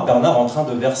mémoire, Bernard en train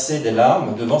de verser des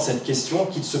larmes devant cette question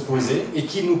qu'il se posait et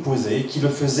qu'il nous posait, qui le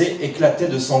faisait éclater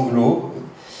de sanglots,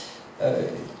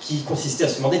 qui consistait à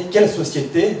se demander quelle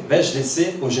société vais-je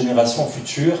laisser aux générations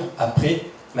futures après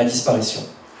ma disparition.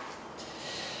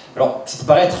 Alors, ça peut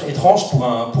paraître étrange pour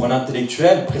un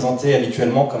intellectuel présenté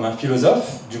habituellement comme un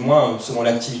philosophe, du moins selon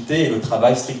l'activité et le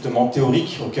travail strictement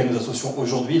théorique auquel nous associons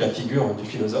aujourd'hui la figure du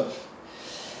philosophe.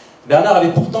 Bernard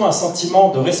avait pourtant un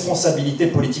sentiment de responsabilité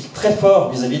politique très fort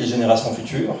vis-à-vis des générations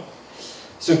futures,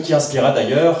 ce qui inspira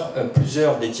d'ailleurs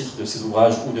plusieurs des titres de ses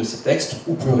ouvrages ou de ses textes,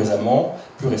 ou plus récemment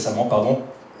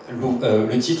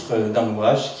le titre d'un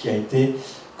ouvrage qui a été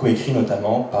coécrit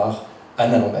notamment par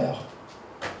Anna Lambert.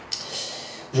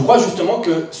 Je crois justement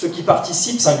que ce qui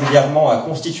participe singulièrement à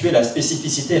constituer la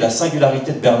spécificité et la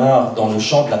singularité de Bernard dans le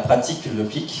champ de la pratique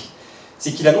philosophique,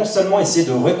 c'est qu'il a non seulement essayé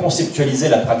de reconceptualiser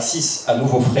la praxis à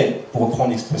nouveau frais, pour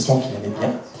reprendre l'expression qu'il aimait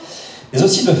bien, mais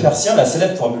aussi de faire sien la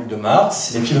célèbre formule de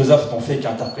Marx, les philosophes n'ont fait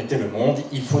qu'interpréter le monde,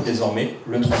 il faut désormais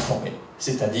le transformer.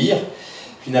 C'est-à-dire,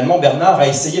 finalement, Bernard a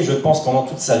essayé, je pense, pendant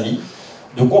toute sa vie,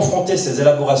 de confronter ces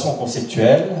élaborations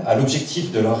conceptuelles à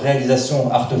l'objectif de leur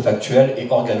réalisation artefactuelle et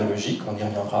organologique, on y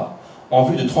reviendra, en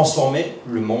vue de transformer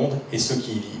le monde et ceux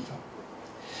qui y vivent.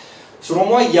 Selon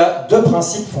moi, il y a deux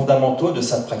principes fondamentaux de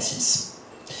sa praxis,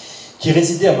 qui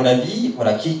résidaient à mon avis,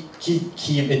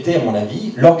 qui étaient à mon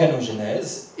avis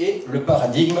l'organogénèse et le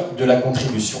paradigme de la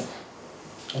contribution.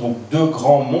 Donc deux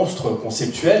grands monstres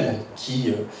conceptuels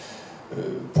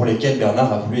pour lesquels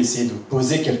Bernard a voulu essayer de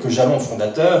poser quelques jalons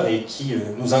fondateurs et qui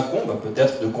nous incombent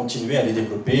peut-être de continuer à les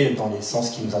développer dans les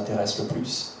sens qui nous intéressent le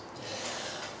plus.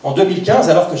 En 2015,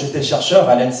 alors que j'étais chercheur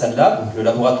à l'ENSAD Lab, le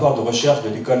laboratoire de recherche de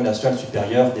l'École nationale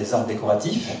supérieure des arts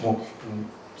décoratifs, donc une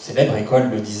célèbre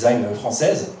école de design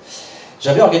française,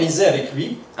 j'avais organisé avec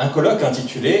lui un colloque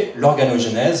intitulé «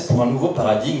 L'organogénèse pour un nouveau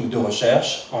paradigme de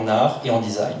recherche en art et en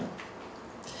design ».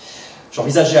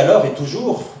 J'envisageais alors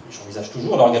j'envisage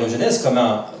toujours l'organogénèse comme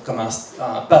un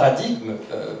paradigme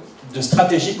de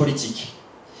stratégie politique.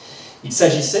 Il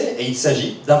s'agissait et il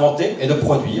s'agit d'inventer et de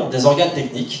produire des organes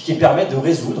techniques qui permettent de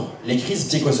résoudre les crises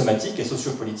psychosomatiques et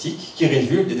sociopolitiques qui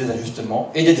résultent des désajustements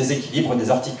et des déséquilibres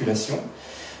des articulations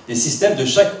des systèmes de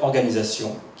chaque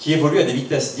organisation qui évoluent à des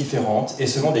vitesses différentes et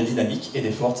selon des dynamiques et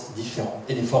des forces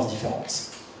différentes.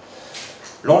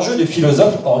 L'enjeu du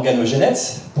philosophe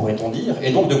organogénète, pourrait-on dire,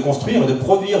 est donc de construire et de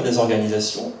produire des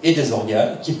organisations et des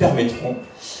organes qui permettront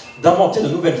d'inventer de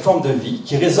nouvelles formes de vie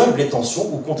qui résolvent les tensions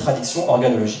ou contradictions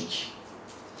organologiques.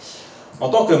 En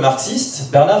tant que marxiste,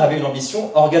 Bernard avait une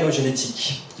ambition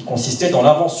organogénétique, qui consistait dans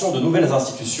l'invention de nouvelles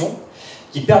institutions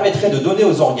qui permettraient de donner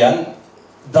aux organes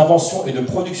d'invention et de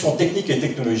production technique et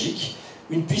technologique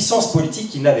une puissance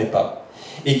politique qu'ils n'avaient pas,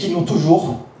 et qu'ils n'ont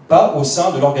toujours pas au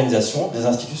sein de l'organisation des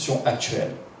institutions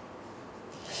actuelles.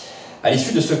 À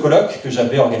l'issue de ce colloque que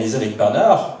j'avais organisé avec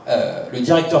Bernard, le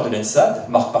directeur de l'ENSAD,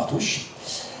 Marc Partouche,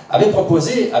 avait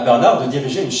proposé à Bernard de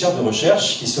diriger une chaire de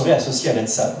recherche qui serait associée à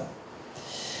l'ENSAD.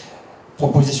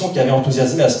 Proposition qui avait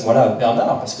enthousiasmé à ce moment-là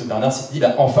Bernard, parce que Bernard s'était dit,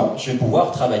 enfin, je vais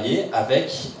pouvoir travailler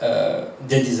avec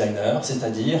des designers,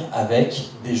 c'est-à-dire avec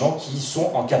des gens qui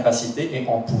sont en capacité et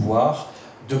en pouvoir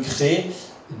de créer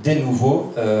des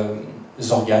nouveaux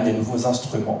organes, des nouveaux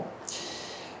instruments.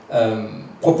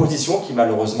 Proposition qui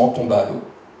malheureusement tomba à l'eau.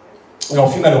 Il en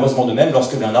fut malheureusement de même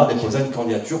lorsque Bernard déposa une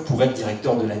candidature pour être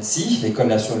directeur de l'ANSI, l'École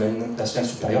nationale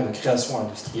supérieure de création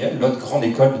industrielle, l'autre grande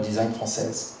école de design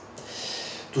française.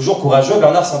 Toujours courageux,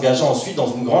 Bernard s'engagea ensuite dans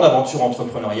une grande aventure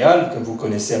entrepreneuriale, que vous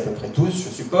connaissez à peu près tous, je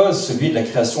suppose, celui de la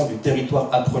création du territoire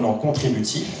apprenant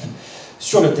contributif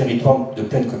sur le territoire de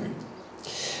Pleine Commune.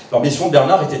 L'ambition de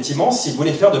Bernard était immense, il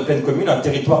voulait faire de Pleine Commune un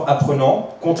territoire apprenant,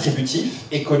 contributif,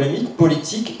 économique,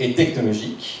 politique et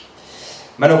technologique.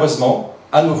 Malheureusement,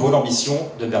 à nouveau, l'ambition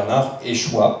de Bernard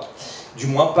échoua, du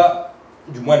moins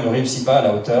elle ne réussit pas à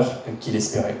la hauteur qu'il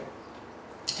espérait.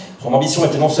 Son ambition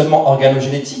était non seulement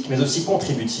organogénétique, mais aussi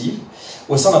contributive,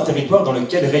 au sein d'un territoire dans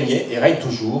lequel régnait, et règne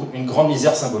toujours, une grande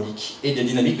misère symbolique et des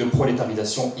dynamiques de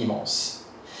prolétarisation immenses.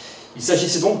 Il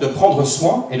s'agissait donc de prendre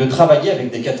soin et de travailler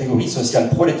avec des catégories sociales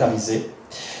prolétarisées,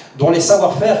 dont les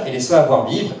savoir-faire et les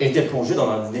savoir-vivre étaient plongés dans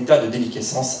un état de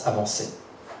déliquescence avancé.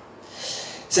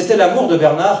 C'était l'amour de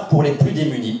Bernard pour les plus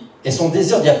démunis et son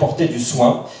désir d'y apporter du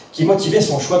soin qui motivait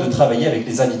son choix de travailler avec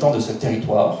les habitants de ce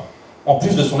territoire, en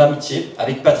plus de son amitié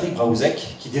avec Patrick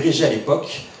Braouzek, qui dirigeait à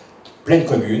l'époque Pleine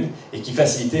Commune et qui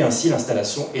facilitait ainsi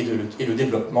l'installation et le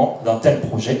développement d'un tel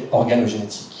projet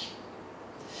organogénétique.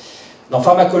 Dans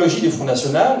Pharmacologie du Front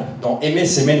National, dans Aimer,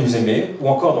 s'aimer, nous aimer, ou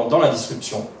encore dans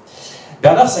l'indisruption,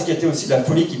 Bernard s'inquiétait aussi de la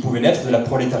folie qui pouvait naître de la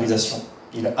prolétarisation.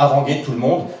 Il haranguait tout le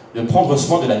monde de prendre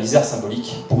soin de la misère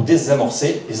symbolique pour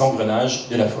désamorcer les engrenages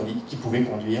de la folie qui pouvaient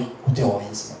conduire au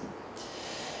terrorisme.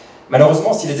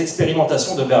 Malheureusement, si les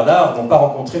expérimentations de Bernard n'ont pas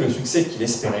rencontré le succès qu'il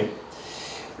espérait,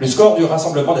 le score du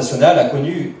Rassemblement national a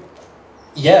connu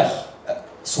hier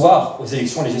soir aux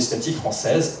élections législatives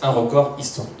françaises un record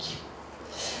historique.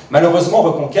 Malheureusement,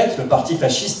 Reconquête, le parti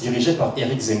fasciste dirigé par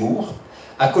Éric Zemmour,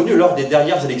 a connu lors des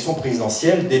dernières élections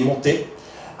présidentielles des montées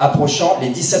approchant les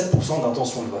 17%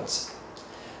 d'intention de vote.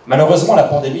 Malheureusement, la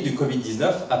pandémie du Covid-19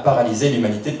 a paralysé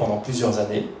l'humanité pendant plusieurs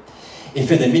années et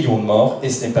fait des millions de morts, et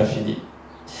ce n'est pas fini.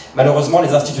 Malheureusement,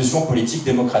 les institutions politiques,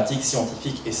 démocratiques,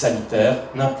 scientifiques et sanitaires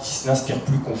n'inspirent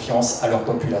plus confiance à leur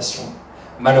population.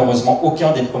 Malheureusement,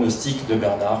 aucun des pronostics de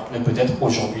Bernard ne peut être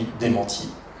aujourd'hui démenti.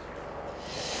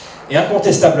 Et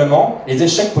incontestablement, les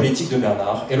échecs politiques de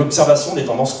Bernard et l'observation des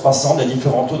tendances croissantes des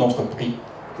différents taux d'entreprise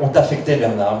ont affecté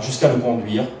Bernard jusqu'à le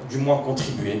conduire, du moins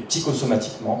contribuer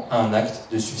psychosomatiquement à un acte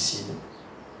de suicide.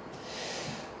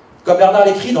 Comme Bernard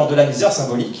l'écrit dans De la misère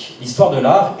symbolique, l'histoire de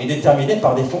l'art est déterminée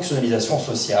par des fonctionnalisations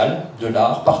sociales de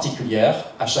l'art particulières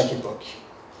à chaque époque.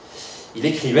 Il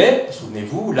écrivait,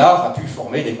 souvenez-vous, l'art a pu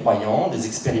former des croyants, des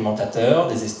expérimentateurs,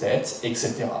 des esthètes,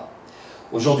 etc.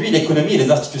 Aujourd'hui, l'économie et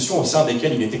les institutions au sein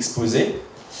desquelles il est exposé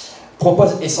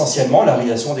proposent essentiellement la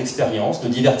réalisation d'expériences, de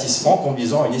divertissements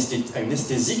conduisant à une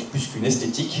esthésique plus qu'une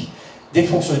esthétique,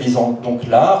 défonctionnalisant donc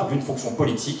l'art d'une fonction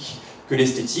politique que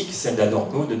l'esthétique, celle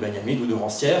d'Adorno, de Benjamin ou de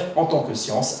Rancière, en tant que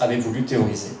science, avait voulu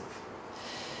théoriser.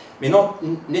 Mais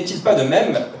n'est-il pas de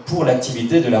même pour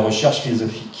l'activité de la recherche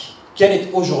philosophique? Quelle est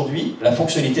aujourd'hui la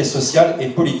fonctionnalité sociale et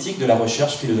politique de la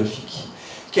recherche philosophique?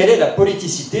 Quelle est la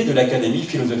politicité de l'académie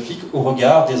philosophique au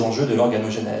regard des enjeux de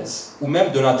l'organogénèse, ou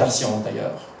même de l'interscience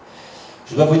d'ailleurs?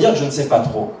 Je dois vous dire que je ne sais pas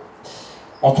trop.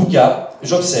 En tout cas,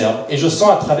 j'observe et je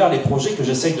sens à travers les projets que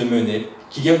j'essaye de mener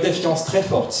qu'il y a une défiance très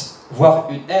forte, voire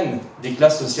une haine des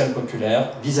classes sociales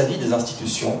populaires vis-à-vis des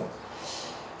institutions,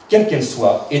 quelles qu'elles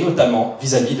soient, et notamment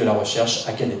vis-à-vis de la recherche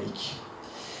académique.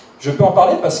 Je peux en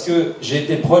parler parce que j'ai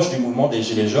été proche du mouvement des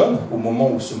Gilets jaunes, au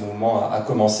moment où ce mouvement a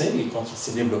commencé et quand il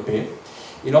s'est développé.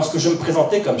 Et lorsque je me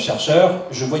présentais comme chercheur,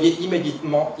 je voyais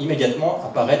immédiatement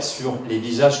apparaître sur les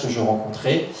visages que je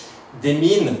rencontrais des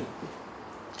mines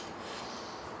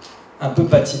un peu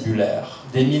patibulaires,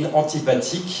 des mines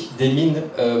antipathiques, des mines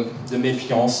de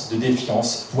méfiance, de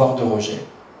défiance, voire de rejet.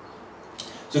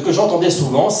 Ce que j'entendais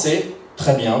souvent, c'est «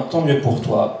 très bien, tant mieux pour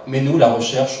toi, mais nous, la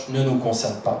recherche ne nous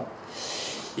concerne pas ».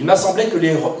 Il m'a semblé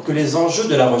que les enjeux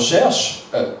de la recherche,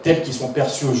 tels qu'ils sont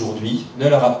perçus aujourd'hui,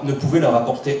 ne pouvaient leur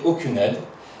apporter aucune aide,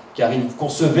 car ils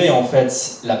concevaient en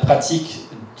fait la pratique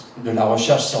de la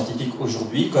recherche scientifique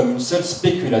aujourd'hui comme une seule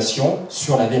spéculation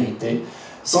sur la vérité,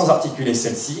 sans articuler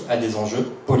celle-ci à des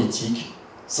enjeux politiques,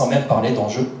 sans même parler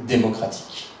d'enjeux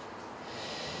démocratiques.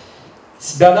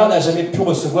 Si Bernard n'a jamais pu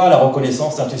recevoir la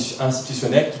reconnaissance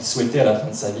institutionnelle qu'il souhaitait à la fin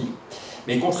de sa vie,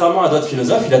 mais contrairement à d'autres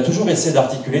philosophes, il a toujours essayé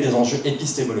d'articuler des enjeux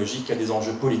épistémologiques à des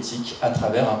enjeux politiques à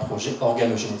travers un projet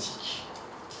organogénétique.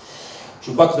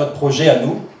 Je crois que notre projet à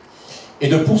nous est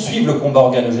de poursuivre le combat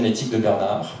organogénétique de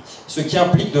Bernard, ce qui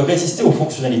implique de résister aux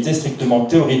fonctionnalités strictement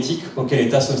théoriques auxquelles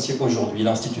est associée aujourd'hui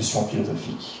l'institution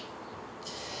philosophique.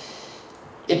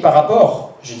 Et par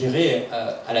rapport, je dirais,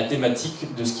 à la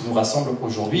thématique de ce qui nous rassemble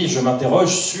aujourd'hui, je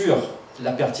m'interroge sur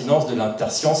la pertinence de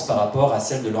l'interscience par rapport à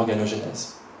celle de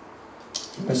l'organogénèse.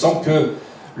 Il me semble que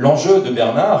l'enjeu de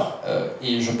Bernard,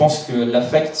 et je pense que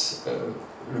l'affect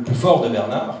le plus fort de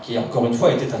Bernard, qui encore une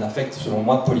fois était un affect selon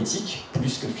moi politique,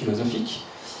 plus que philosophique,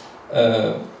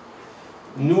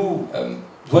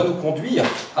 doit nous conduire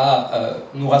à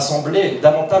nous rassembler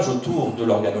davantage autour de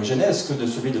l'organogénèse que de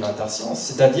celui de l'interscience,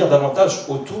 c'est-à-dire davantage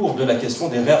autour de la question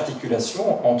des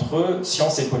réarticulations entre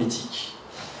science et politique.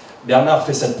 Bernard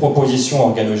fait cette proposition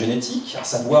organogénétique, à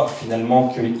savoir finalement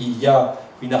qu'il y a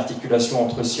une articulation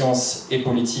entre science et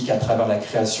politique à travers la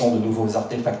création de nouveaux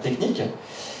artefacts techniques.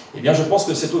 Eh bien, je pense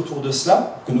que c'est autour de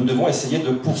cela que nous devons essayer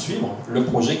de poursuivre le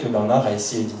projet que Bernard a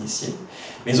essayé d'initier,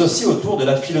 mais aussi autour de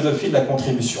la philosophie de la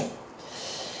contribution.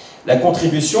 La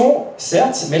contribution,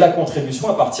 certes, mais la contribution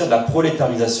à partir de la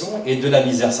prolétarisation et de la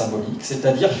misère symbolique,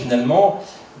 c'est-à-dire finalement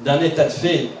d'un état de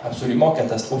fait absolument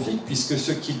catastrophique, puisque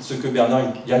ce que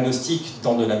Bernard diagnostique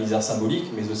dans de la misère symbolique,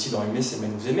 mais aussi dans Aimer, s'aimer,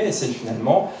 nous aimer, c'est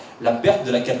finalement la perte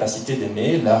de la capacité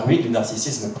d'aimer, la ruine du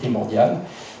narcissisme primordial,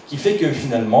 qui fait que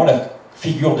finalement la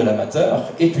figure de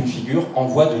l'amateur est une figure en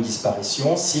voie de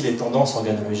disparition si les tendances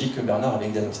organologiques que Bernard avait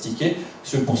diagnostiquées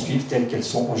se poursuivent telles qu'elles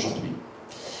sont aujourd'hui.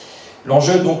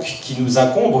 L'enjeu donc qui nous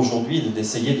incombe aujourd'hui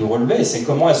d'essayer de relever, c'est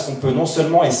comment est-ce qu'on peut non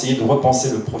seulement essayer de repenser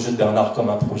le projet de Bernard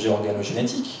comme un projet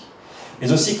organogénétique,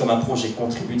 mais aussi comme un projet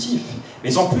contributif,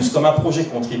 mais en plus comme un projet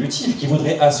contributif qui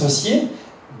voudrait associer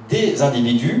des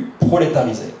individus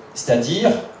prolétarisés,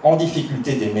 c'est-à-dire en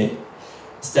difficulté d'aimer,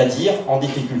 c'est-à-dire en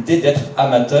difficulté d'être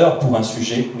amateur pour un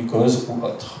sujet, une cause ou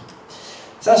autre.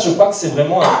 Ça, je crois que c'est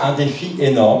vraiment un défi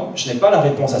énorme. Je n'ai pas la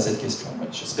réponse à cette question.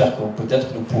 J'espère que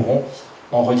peut-être nous pourrons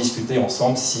en rediscuter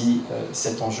ensemble si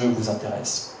cet enjeu vous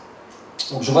intéresse.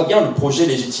 Donc je vois bien le projet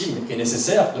légitime et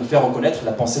nécessaire de faire reconnaître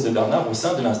la pensée de Bernard au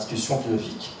sein de l'institution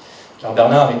philosophique, car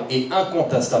Bernard est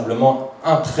incontestablement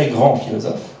un très grand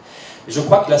philosophe. Et je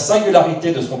crois que la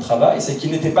singularité de son travail, c'est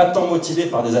qu'il n'était pas tant motivé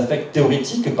par des affects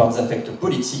théoriques que par des affects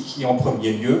politiques, et en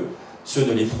premier lieu, ceux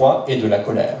de l'effroi et de la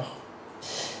colère.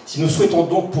 Si nous souhaitons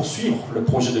donc poursuivre le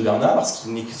projet de Bernard, ce qui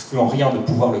n'exclut en rien de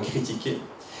pouvoir le critiquer,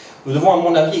 nous devons, à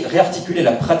mon avis, réarticuler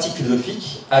la pratique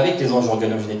philosophique avec les enjeux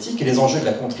organogénétiques et les enjeux de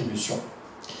la contribution,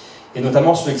 et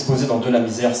notamment ceux exposés dans De la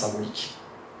misère symbolique.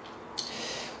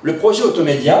 Le projet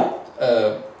automédia,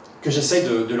 que j'essaie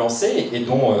de lancer, et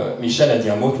dont Michel a dit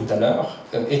un mot tout à l'heure,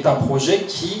 est un projet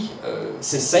qui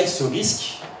se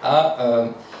risque à,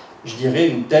 je dirais,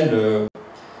 une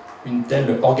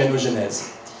telle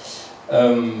organogénèse.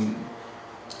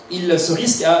 Il se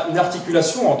risque à une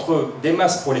articulation entre des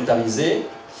masses prolétarisées,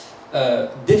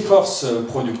 des forces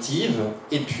productives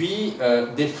et puis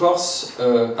des forces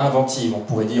inventives, on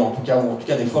pourrait dire, en tout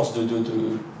cas des forces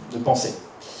de pensée.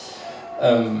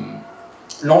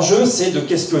 L'enjeu, c'est de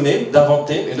questionner,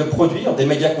 d'inventer et de produire des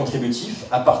médias contributifs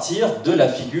à partir de la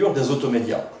figure des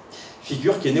automédias,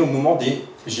 figure qui est née au moment des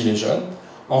Gilets jaunes,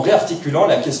 en réarticulant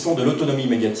la question de l'autonomie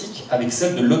médiatique avec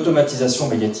celle de l'automatisation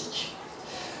médiatique.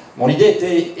 Mon idée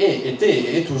était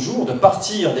et est toujours de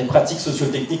partir des pratiques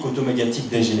sociotechniques automédiatiques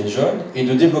des Gilets jaunes et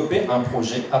de développer un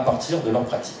projet à partir de leurs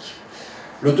pratiques.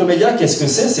 L'automédia, qu'est-ce que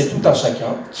c'est? C'est tout un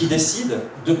chacun qui décide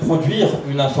de produire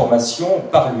une information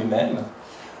par lui-même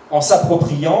en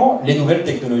s'appropriant les nouvelles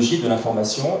technologies de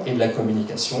l'information et de la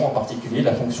communication, en particulier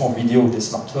la fonction vidéo des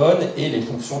smartphones et les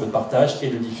fonctions de partage et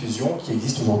de diffusion qui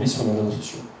existent aujourd'hui sur les réseaux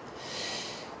sociaux.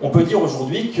 On peut dire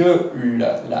aujourd'hui que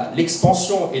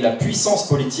l'expansion et la puissance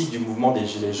politique du mouvement des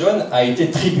Gilets jaunes a été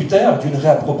tributaire d'une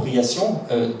réappropriation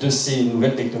de ces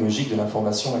nouvelles technologies de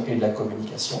l'information et de la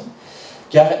communication,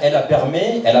 car elle a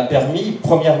permis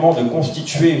premièrement de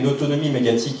constituer une autonomie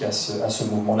médiatique à ce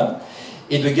mouvement-là,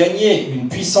 et de gagner une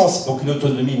puissance, donc une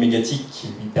autonomie médiatique qui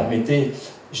lui permettait,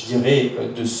 je dirais,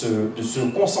 de se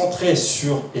concentrer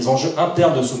sur les enjeux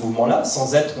internes de ce mouvement-là,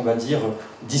 sans être, on va dire,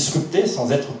 disrupté,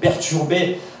 sans être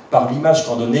perturbé par l'image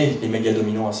qu'en donnaient les médias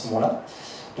dominants à ce moment-là.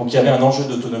 Donc il y avait un enjeu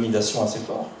d'autonomisation assez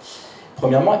fort,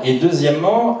 premièrement. Et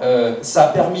deuxièmement, ça a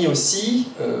permis aussi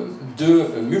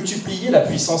de multiplier la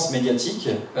puissance médiatique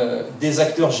des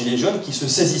acteurs gilets jaunes qui se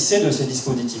saisissaient de ces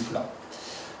dispositifs-là.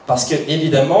 Parce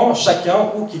qu'évidemment, chacun,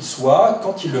 où qu'il soit,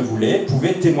 quand il le voulait,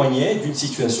 pouvait témoigner d'une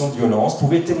situation de violence,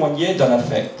 pouvait témoigner d'un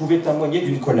affect, pouvait témoigner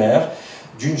d'une colère,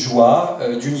 d'une joie,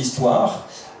 d'une histoire,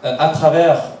 à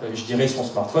travers, je dirais, son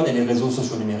smartphone et les réseaux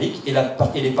sociaux numériques,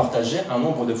 et les partager un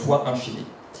nombre de fois infini.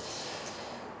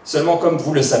 Seulement, comme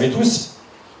vous le savez tous,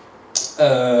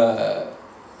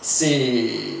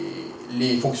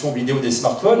 les fonctions vidéo des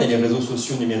smartphones et les réseaux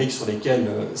sociaux numériques sur lesquels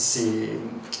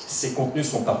ces contenus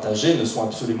sont partagés ne sont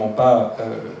absolument pas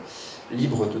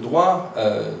libres de droit.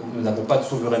 Nous n'avons pas de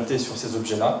souveraineté sur ces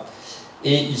objets-là.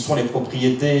 Et ils sont les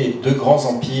propriétés de grands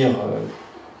empires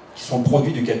qui sont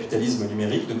produits du capitalisme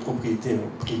numérique, de propriété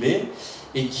privée.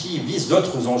 et qui visent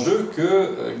d'autres enjeux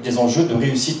que des enjeux de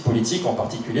réussite politique, en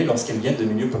particulier lorsqu'elles viennent de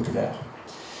milieux populaires.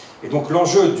 Et donc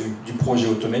l'enjeu du projet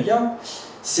Automédia,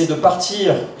 c'est de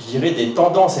partir, je dirais, des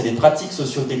tendances et des pratiques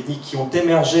socio-techniques qui ont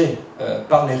émergé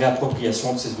par les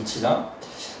réappropriations de ces outils-là,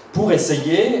 pour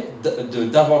essayer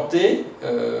d'inventer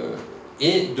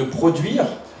et de produire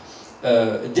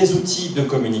des outils de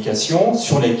communication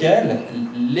sur lesquels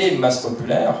les masses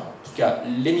populaires, en tout cas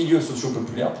les milieux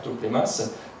socio-populaires plutôt que les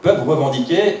masses, peuvent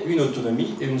revendiquer une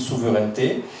autonomie et une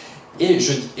souveraineté.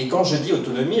 Et quand je dis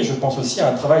autonomie, je pense aussi à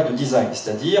un travail de design,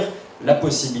 c'est-à-dire la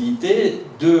possibilité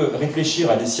de réfléchir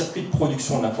à des circuits de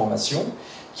production de l'information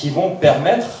qui vont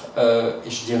permettre,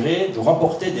 je dirais, de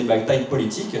remporter des batailles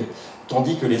politiques,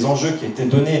 tandis que les enjeux qui étaient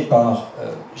donnés par,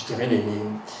 je dirais,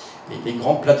 les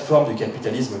grandes plateformes du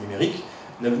capitalisme numérique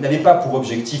n'avaient pas pour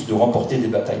objectif de remporter des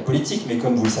batailles politiques, mais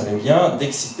comme vous le savez bien,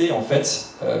 d'exciter en fait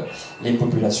les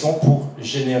populations pour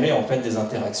générer en fait des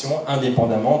interactions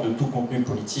indépendamment de tout contenu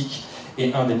politique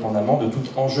et indépendamment de tout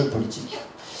enjeu politique.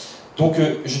 Donc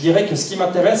je dirais que ce qui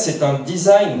m'intéresse, c'est un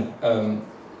design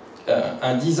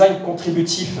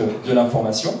contributif de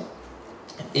l'information.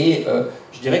 Et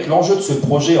je dirais que l'enjeu de ce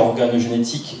projet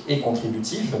organogénétique et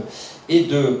contributif est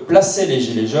de placer les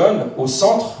Gilets jaunes au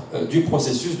centre du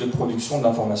processus de production de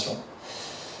l'information.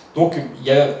 Donc il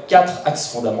y a 4 axes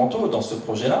fondamentaux dans ce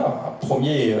projet-là. Un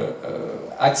premier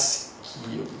axe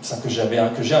que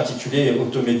j'ai intitulé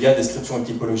Automédia, description et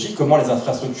typologie. Comment les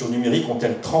infrastructures numériques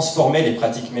ont-elles transformé les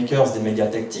pratiques makers des médias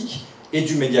tactiques et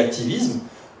du média-activisme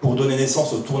pour donner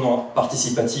naissance au tournant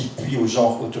participatif puis au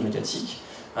genre automédiatique.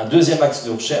 Un deuxième axe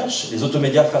de recherche, les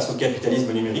automédias face au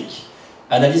capitalisme numérique,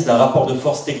 analyse d'un rapport de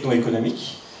force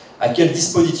techno-économique, à quel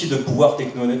dispositif de pouvoir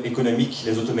techno-économique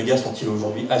les automédias sont-ils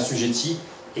aujourd'hui assujettis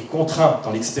et contraints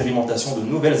dans l'expérimentation de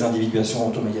nouvelles individuations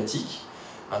automédiatiques.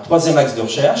 Un troisième axe de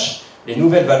recherche, les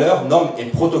nouvelles valeurs, normes et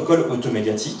protocoles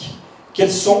automédiatiques.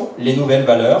 Quelles sont les nouvelles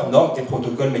valeurs, normes et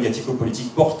protocoles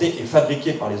médiatico-politiques portés et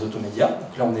fabriqués par les automédias?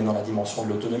 Donc là, on est dans la dimension de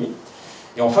l'autonomie.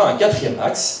 Et enfin, un quatrième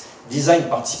axe, design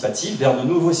participatif vers de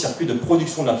nouveaux circuits de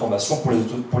production de l'information pour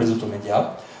les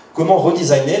automédias. Comment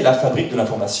redesigner la fabrique de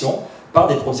l'information par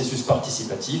des processus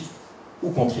participatifs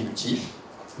ou contributifs.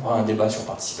 On aura un débat sur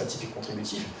participatif et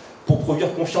contributif, pour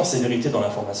produire confiance et vérité dans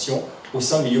l'information au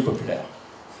sein de milieux populaires.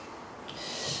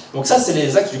 Donc ça, c'est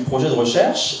les axes du projet de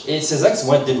recherche, et ces axes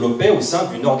vont être développés au sein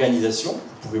d'une organisation.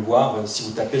 Vous pouvez voir, si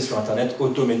vous tapez sur internet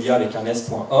automédia avec un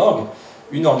s.org,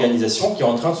 une organisation qui est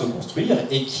en train de se construire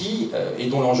et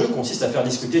dont l'enjeu consiste à faire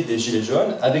discuter des gilets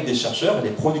jaunes avec des chercheurs et des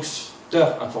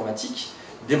producteurs informatiques,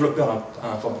 développeurs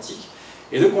informatiques,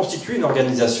 et de constituer une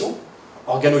organisation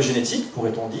organogénétique,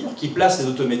 pourrait-on dire, qui place les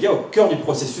automédias au cœur du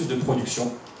processus de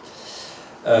production.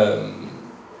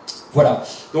 Voilà.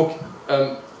 Donc,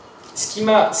 ce qui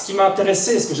m'a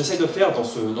intéressé, et ce que j'essaie de faire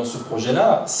dans ce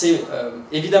projet-là, c'est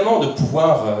évidemment de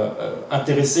pouvoir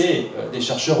intéresser des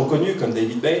chercheurs reconnus comme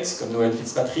David Bates, comme Noel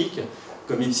Fitzpatrick,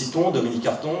 comme Yves Citon, Dominique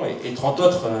Carton et 30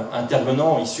 autres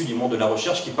intervenants issus du monde de la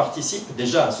recherche qui participent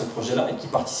déjà à ce projet-là et qui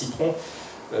participeront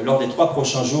lors des 3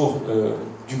 prochains jours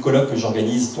du colloque que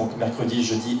j'organise, donc mercredi,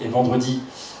 jeudi et vendredi,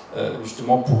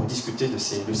 justement pour discuter de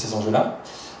ces enjeux-là.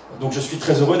 Donc je suis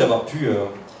très heureux d'avoir pu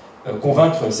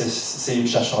convaincre ces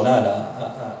chercheurs-là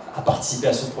à participer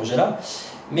à ce projet-là.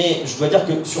 Mais je dois dire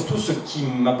que surtout ce qui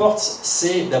m'apporte,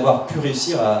 c'est d'avoir pu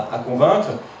réussir à convaincre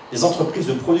des entreprises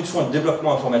de production et de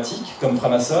développement informatique, comme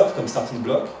Framasoft, comme Starting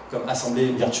Block, comme Assemblée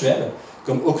Virtuelle,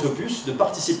 comme Octopus, de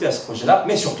participer à ce projet-là,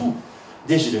 mais surtout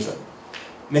des Gilets jaunes.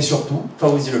 Mais surtout,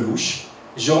 Fawzi Lelouch,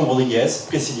 Jérôme Rodriguez,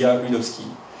 Priscilla Ludowski.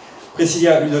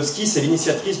 Priscilla Ludowski, c'est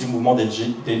l'initiatrice du mouvement des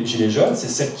Gilets jaunes, c'est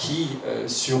celle qui,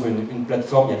 sur une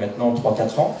plateforme il y a maintenant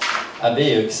 3-4 ans,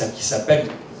 qui s'appelle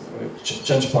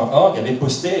change.org, avait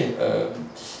posté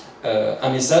un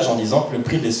message en disant que le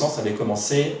prix de l'essence avait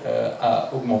commencé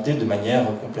à augmenter de manière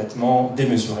complètement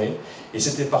démesurée. Et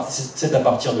c'est à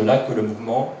partir de là que le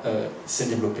mouvement s'est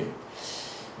développé.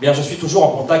 Bien, je suis toujours en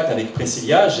contact avec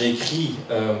Priscilla, j'ai écrit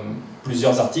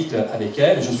plusieurs articles avec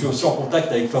elle. Je suis aussi en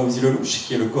contact avec Fawzi Lelouch,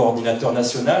 qui est le coordinateur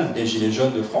national des Gilets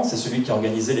jaunes de France, c'est celui qui a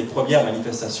organisé les premières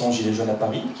manifestations Gilets jaunes à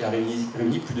Paris, qui a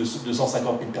réuni plus de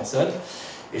 250 000 personnes.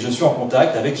 Et je suis en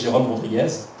contact avec Jérôme Rodriguez,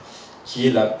 qui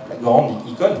est la grande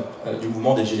icône du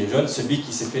mouvement des Gilets jaunes, celui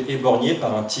qui s'est fait éborgner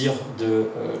par un tir de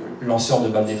lanceur de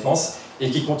balles défense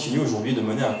et qui continue aujourd'hui de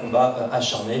mener un combat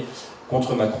acharné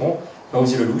contre Macron.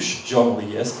 Fawzi Lelouch, Jérôme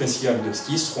Rodriguez, Priscilla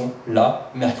Ludowski seront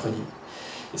là mercredi.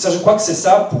 Et ça, je crois que c'est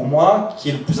ça, pour moi, qui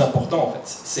est le plus important, en fait.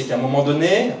 C'est qu'à un moment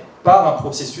donné, par un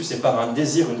processus et par un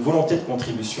désir, une volonté de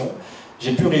contribution,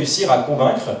 j'ai pu réussir à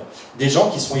convaincre des gens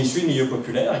qui sont issus de milieux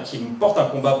populaires et qui portent un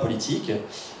combat politique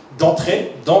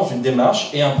d'entrer dans une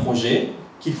démarche et un projet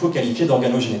qu'il faut qualifier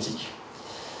d'organogénétique.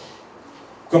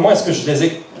 Comment est-ce que je les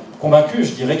ai convaincus?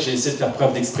 Je dirais que j'ai essayé de faire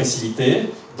preuve d'expressivité,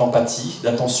 d'empathie,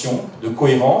 d'attention, de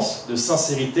cohérence, de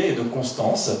sincérité et de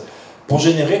constance pour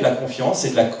générer de la confiance et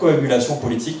de la coagulation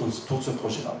politique autour de ce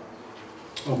projet-là.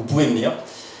 Donc vous pouvez venir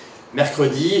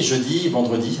mercredi, jeudi,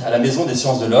 vendredi à la Maison des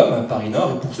Sciences de l'Homme,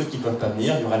 Paris-Nord, et pour ceux qui ne peuvent pas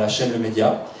venir, il y aura la chaîne Le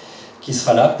Média qui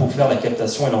sera là pour faire la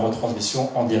captation et la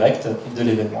retransmission en direct de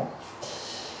l'événement.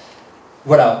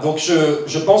 Voilà, donc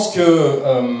je pense que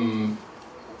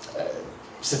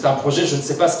c'est un projet, je ne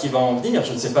sais pas ce qui va en venir,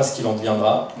 je ne sais pas ce qu'il en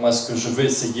deviendra. Moi, ce que je veux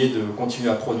essayer de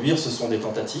continuer à produire, ce sont des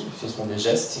tentatives, ce sont des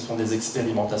gestes, ce sont des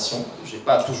expérimentations. Je n'ai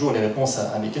pas toujours les réponses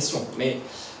à mes questions, mais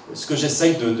ce que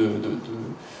j'essaye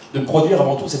de produire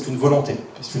avant tout, c'est une volonté.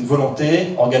 C'est une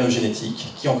volonté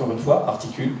organogénétique qui, encore une fois,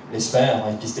 articule les sphères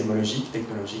épistémologiques,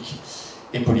 technologiques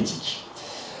et politiques.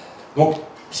 Donc,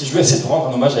 si je veux essayer de rendre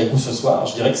un hommage avec vous ce soir,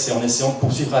 je dirais que c'est en essayant de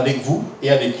poursuivre avec vous et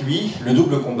avec lui le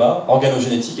double combat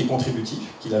organogénétique et contributif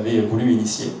qu'il avait voulu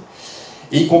initier,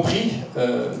 et y compris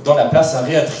dans la place à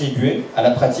réattribuer à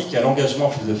la pratique et à l'engagement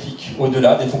philosophique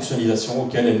au-delà des fonctionnalisations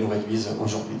auxquelles elles nous réduisent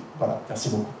aujourd'hui. Voilà, merci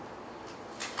beaucoup.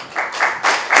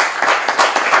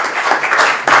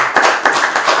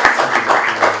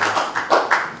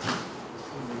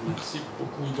 Merci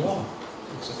beaucoup Igor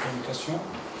pour cette communication.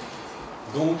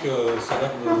 Donc, c'est là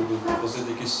que vous posez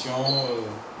des questions,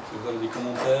 si vous avez des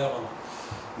commentaires,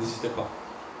 n'hésitez pas.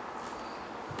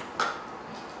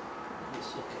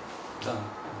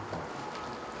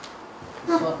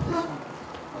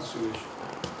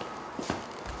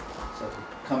 So,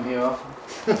 come here often.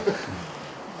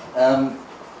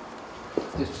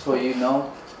 Just for you know.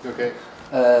 Okay.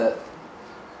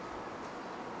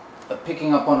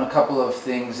 Picking up on a couple of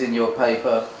things in your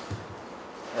paper.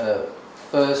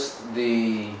 First,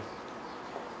 the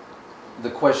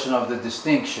question of the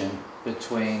distinction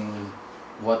between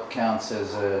what counts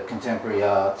as contemporary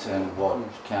art and what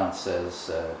counts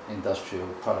as industrial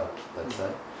product, let's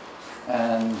say.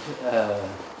 And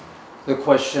the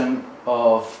question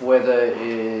of whether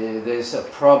there's a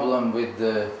problem with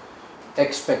the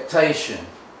expectation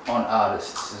on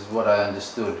artists is what I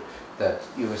understood, that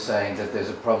you were saying that there's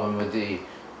a problem with the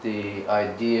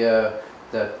idea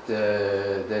that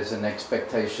there's an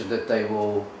expectation that they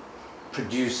will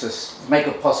make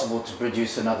it possible to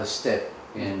produce another step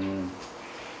in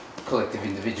collective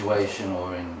individuation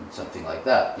or in something like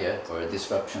that, yeah, or a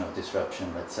disruption of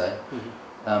disruption, let's say.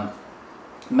 Mm-hmm.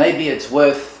 Maybe it's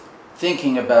worth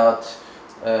thinking about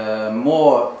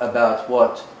more about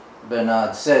what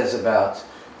Bernard says about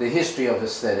the history of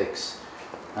aesthetics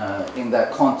in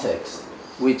that context,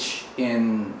 which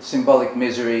in Symbolic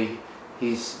Misery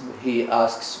he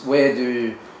asks, where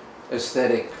do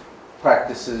aesthetic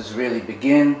practices really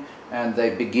begin? And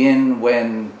they begin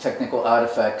when technical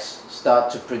artifacts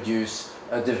start to produce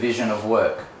a division of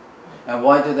work. And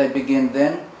why do they begin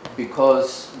then?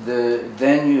 Because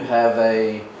then you have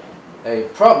a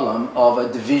problem of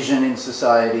a division in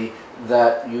society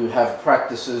that you have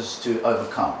practices to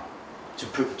overcome, to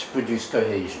produce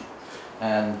cohesion.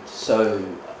 And so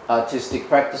artistic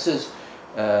practices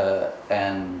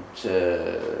and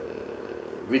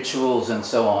rituals and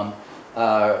so on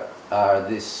are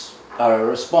a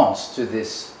response to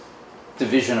this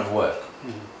division of work.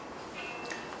 Mm-hmm.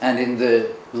 And in the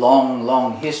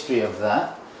long history of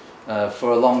that,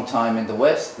 for a long time in the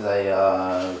West, they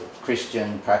are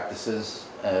Christian practices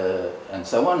and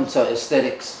so on. And so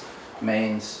aesthetics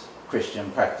means Christian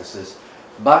practices.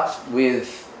 But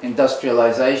with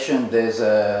industrialization, there's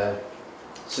a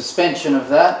suspension of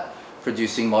that,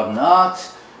 producing modern art.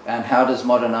 And how does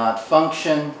modern art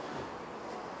function?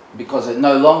 Because it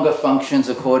no longer functions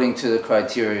according to the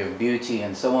criteria of beauty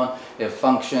and so on. It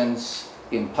functions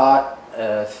in part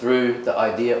through the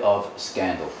idea of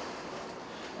scandal.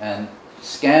 And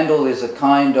scandal is a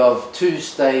kind of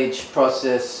two-stage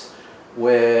process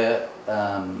where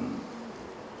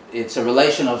it's a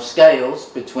relation of scales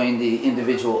between the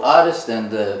individual artist and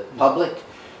the public,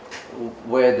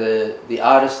 where the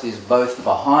artist is both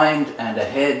behind and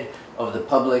ahead of the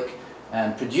public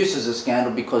and produces a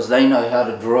scandal because they know how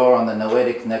to draw on the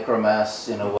noetic necromass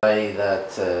in a way that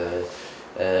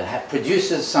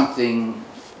produces something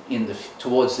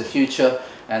towards the future,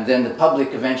 and then the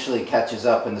public eventually catches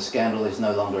up and the scandal is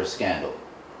no longer a scandal.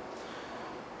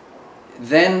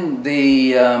 Then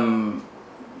the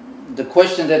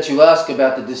question that you ask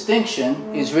about the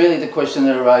distinction is really the question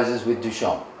that arises with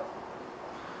Duchamp,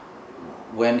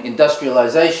 when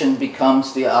industrialization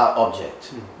becomes the art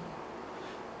object.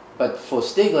 But for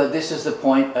Stiegler, this is the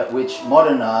point at which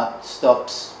modern art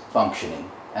stops functioning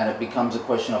and it becomes a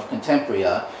question of contemporary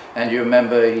art. And you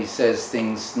remember he says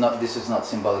things, this is not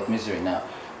symbolic misery now,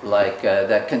 like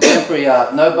that contemporary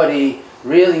art, nobody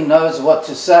really knows what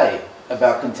to say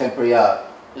about contemporary art.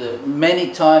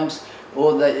 Many times,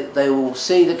 or they will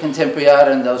see the contemporary art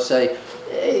and they'll say,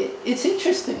 hey, it's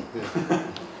interesting. Yeah.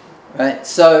 Right?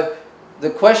 So the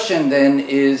question then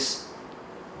is,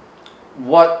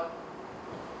 what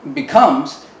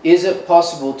becomes, is it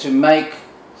possible to make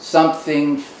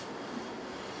something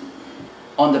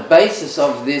on the basis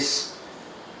of this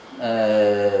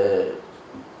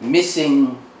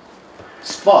missing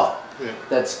spot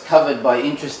that's covered by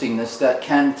interestingness that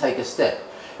can take a step?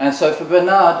 And so for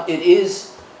Bernard, it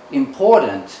is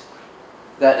important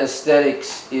that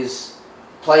aesthetics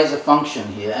plays a function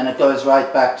here, and it goes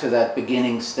right back to that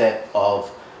beginning step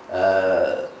of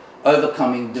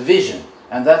overcoming division.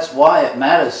 And that's why it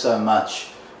matters so much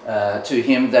to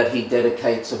him that he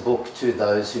dedicates a book to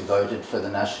those who voted for the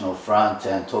National Front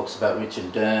and talks about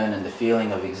Richard Dern and the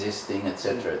feeling of existing,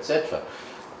 etc., etc.,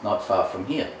 not far from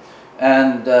here.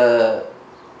 And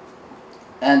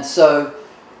so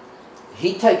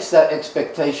he takes that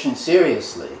expectation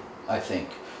seriously, I think.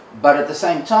 But at the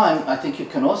same time, I think you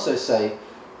can also say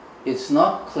it's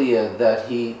not clear that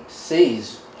he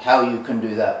sees how you can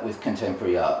do that with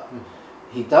contemporary art.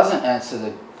 He doesn't answer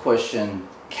the question,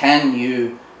 can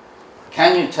you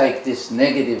take this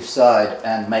negative side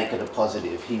and make it a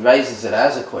positive? He raises it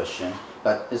as a question,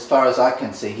 but as far as I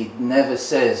can see, he never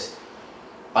says,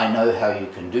 I know how you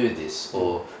can do this,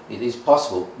 or it is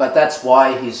possible. But that's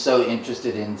why he's so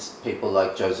interested in people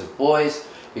like Joseph Beuys,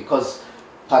 because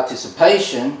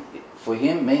participation for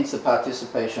him means the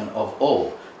participation of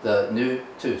all, the nous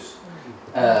tous,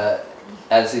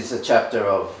 as is a chapter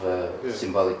of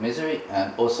Symbolic Misery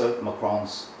and also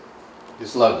Macron's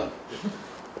slogan.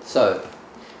 So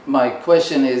my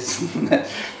question is,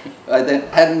 I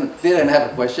didn't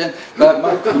have a question, but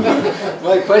my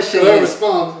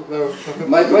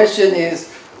question is,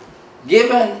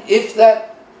 given if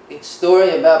that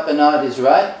story about Bernard is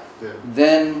right,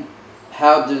 then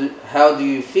how do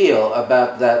you feel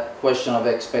about that question of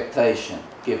expectation,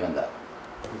 given that?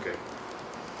 Okay.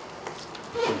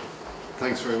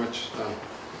 Thanks very much,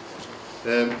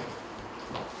 Dan.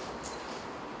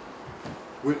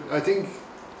 I think,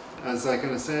 as I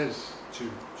kind of said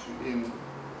in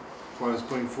what I was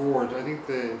putting forward, I think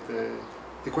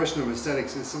the question of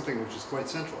aesthetics is something which is quite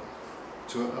central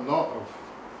to a lot of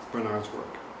Bernard's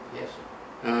work. Yes.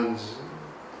 And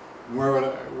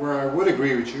where I would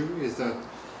agree with you is that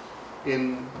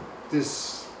in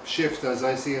this shift, as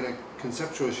I see it, a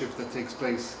conceptual shift that takes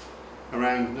place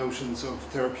around notions of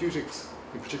therapeutics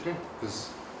in particular, because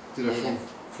de la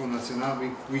Front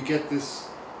National, we get this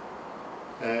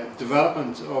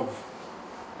development of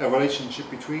a relationship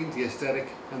between the aesthetic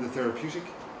and the therapeutic,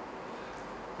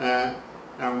 and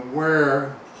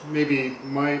where maybe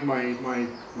my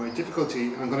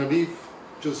difficulty, I'm going to leave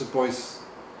Joseph Beuys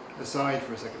aside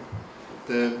for a second.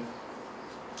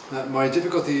 My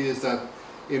difficulty is that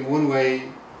in one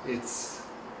way it's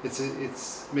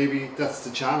maybe that's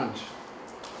the challenge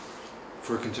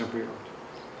for contemporary art,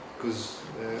 because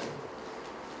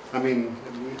I mean,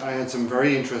 I had some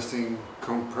very interesting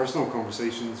personal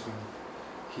conversations when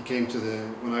he came to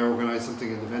when I organised something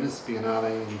in the Venice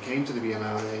Biennale, and he came to the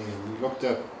Biennale, and we looked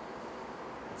at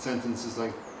sentences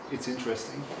like, it's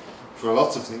interesting, for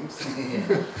lots of things.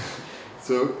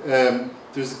 So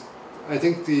I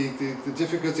think the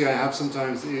difficulty I have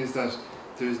sometimes is that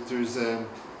there's the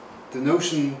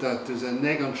notion that there's a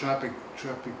negontropic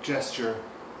gesture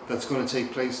that's going to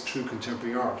take place through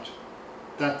contemporary art.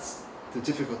 That's the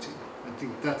difficulty. I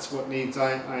think that's what needs.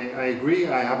 I agree.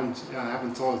 I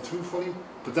haven't thought it through fully,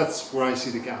 but that's where I see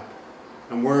the gap,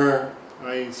 and where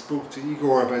I spoke to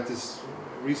Igor about this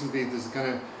recently. There's kind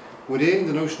of within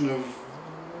the notion of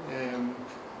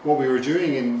what we were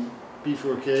doing in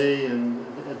B4K and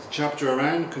the chapter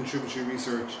around contributory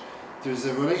research. There's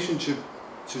a relationship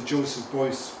to Joseph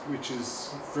Beuys which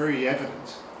is very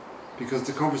evident, because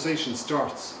the conversation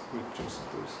starts with Joseph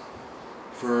Beuys.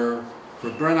 For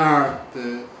Bernard,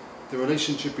 the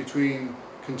relationship between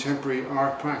contemporary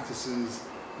art practices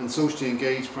and socially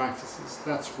engaged practices,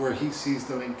 that's where he sees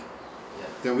the link.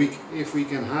 Yeah. That if we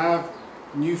can have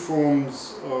new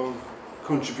forms of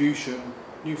contribution,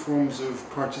 new forms of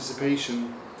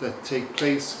participation that take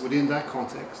place within that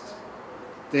context,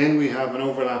 then we have an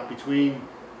overlap between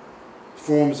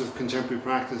forms of contemporary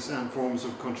practice and forms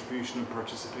of contribution and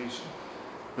participation.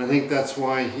 And I think that's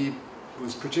why he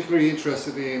was particularly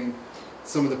interested in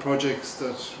some of the projects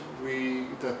that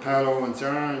Paolo and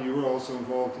Sarah, and you were also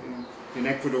involved in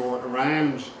Ecuador,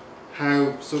 around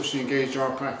how socially engaged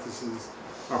art practices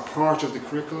are part of the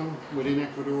curriculum within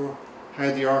Ecuador,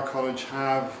 how the art college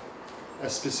have a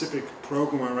specific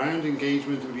program around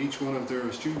engagement with each one of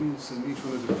their students and each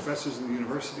one of the professors in the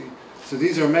university. So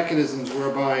these are mechanisms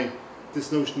whereby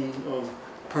this notion of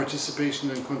participation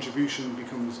and contribution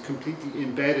becomes completely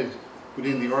embedded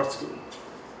within the art school.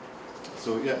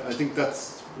 So yeah, I think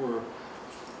that's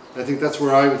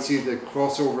where I would see the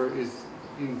crossover is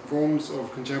in forms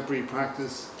of contemporary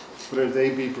practice, whether they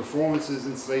be performances,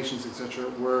 installations, etc.,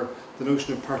 where the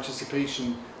notion of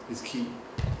participation is key.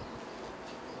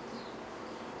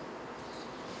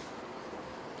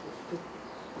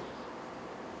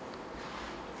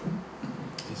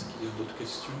 Est-ce qu'il y a d'autres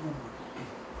questions?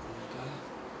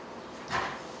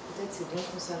 Peut-être c'est bien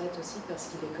qu'on s'arrête aussi parce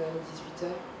qu'il est quand même 18h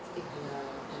et qu'on a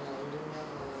une demi-heure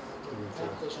de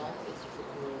retard déjà et qu'il faut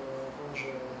qu'on range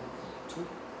tout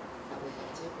avant de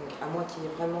partir. Donc, à moins qu'il y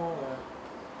ait vraiment...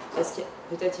 est-ce qu'il y a,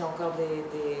 peut-être il y a encore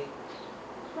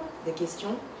des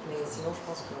questions, mais sinon je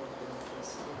pense qu'on peut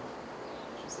aussi...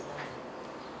 je sais pas.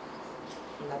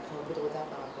 On a pris un peu de retard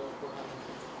par rapport au programme en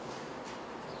fait.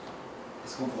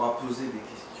 Est-ce qu'on pourra poser des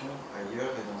questions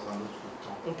ailleurs et dans un autre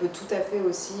temps? On peut tout à fait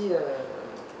aussi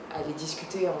aller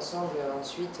discuter ensemble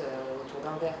ensuite autour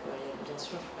d'un verre, bien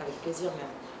sûr, avec plaisir, mais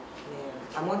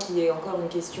à moins qu'il y ait encore une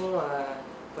question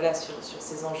voilà, sur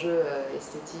ces enjeux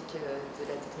esthétiques de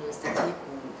la techno-esthétique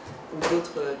ou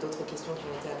d'autres questions qui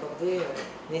ont été abordées,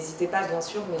 n'hésitez pas bien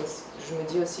sûr, mais je me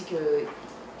dis aussi qu'il ne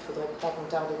faudrait pas qu'on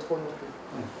tarde trop non plus.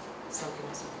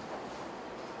 Simplement ça.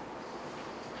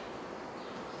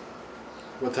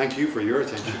 Well, thank you for your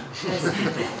attention.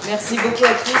 Merci beaucoup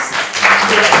à tous.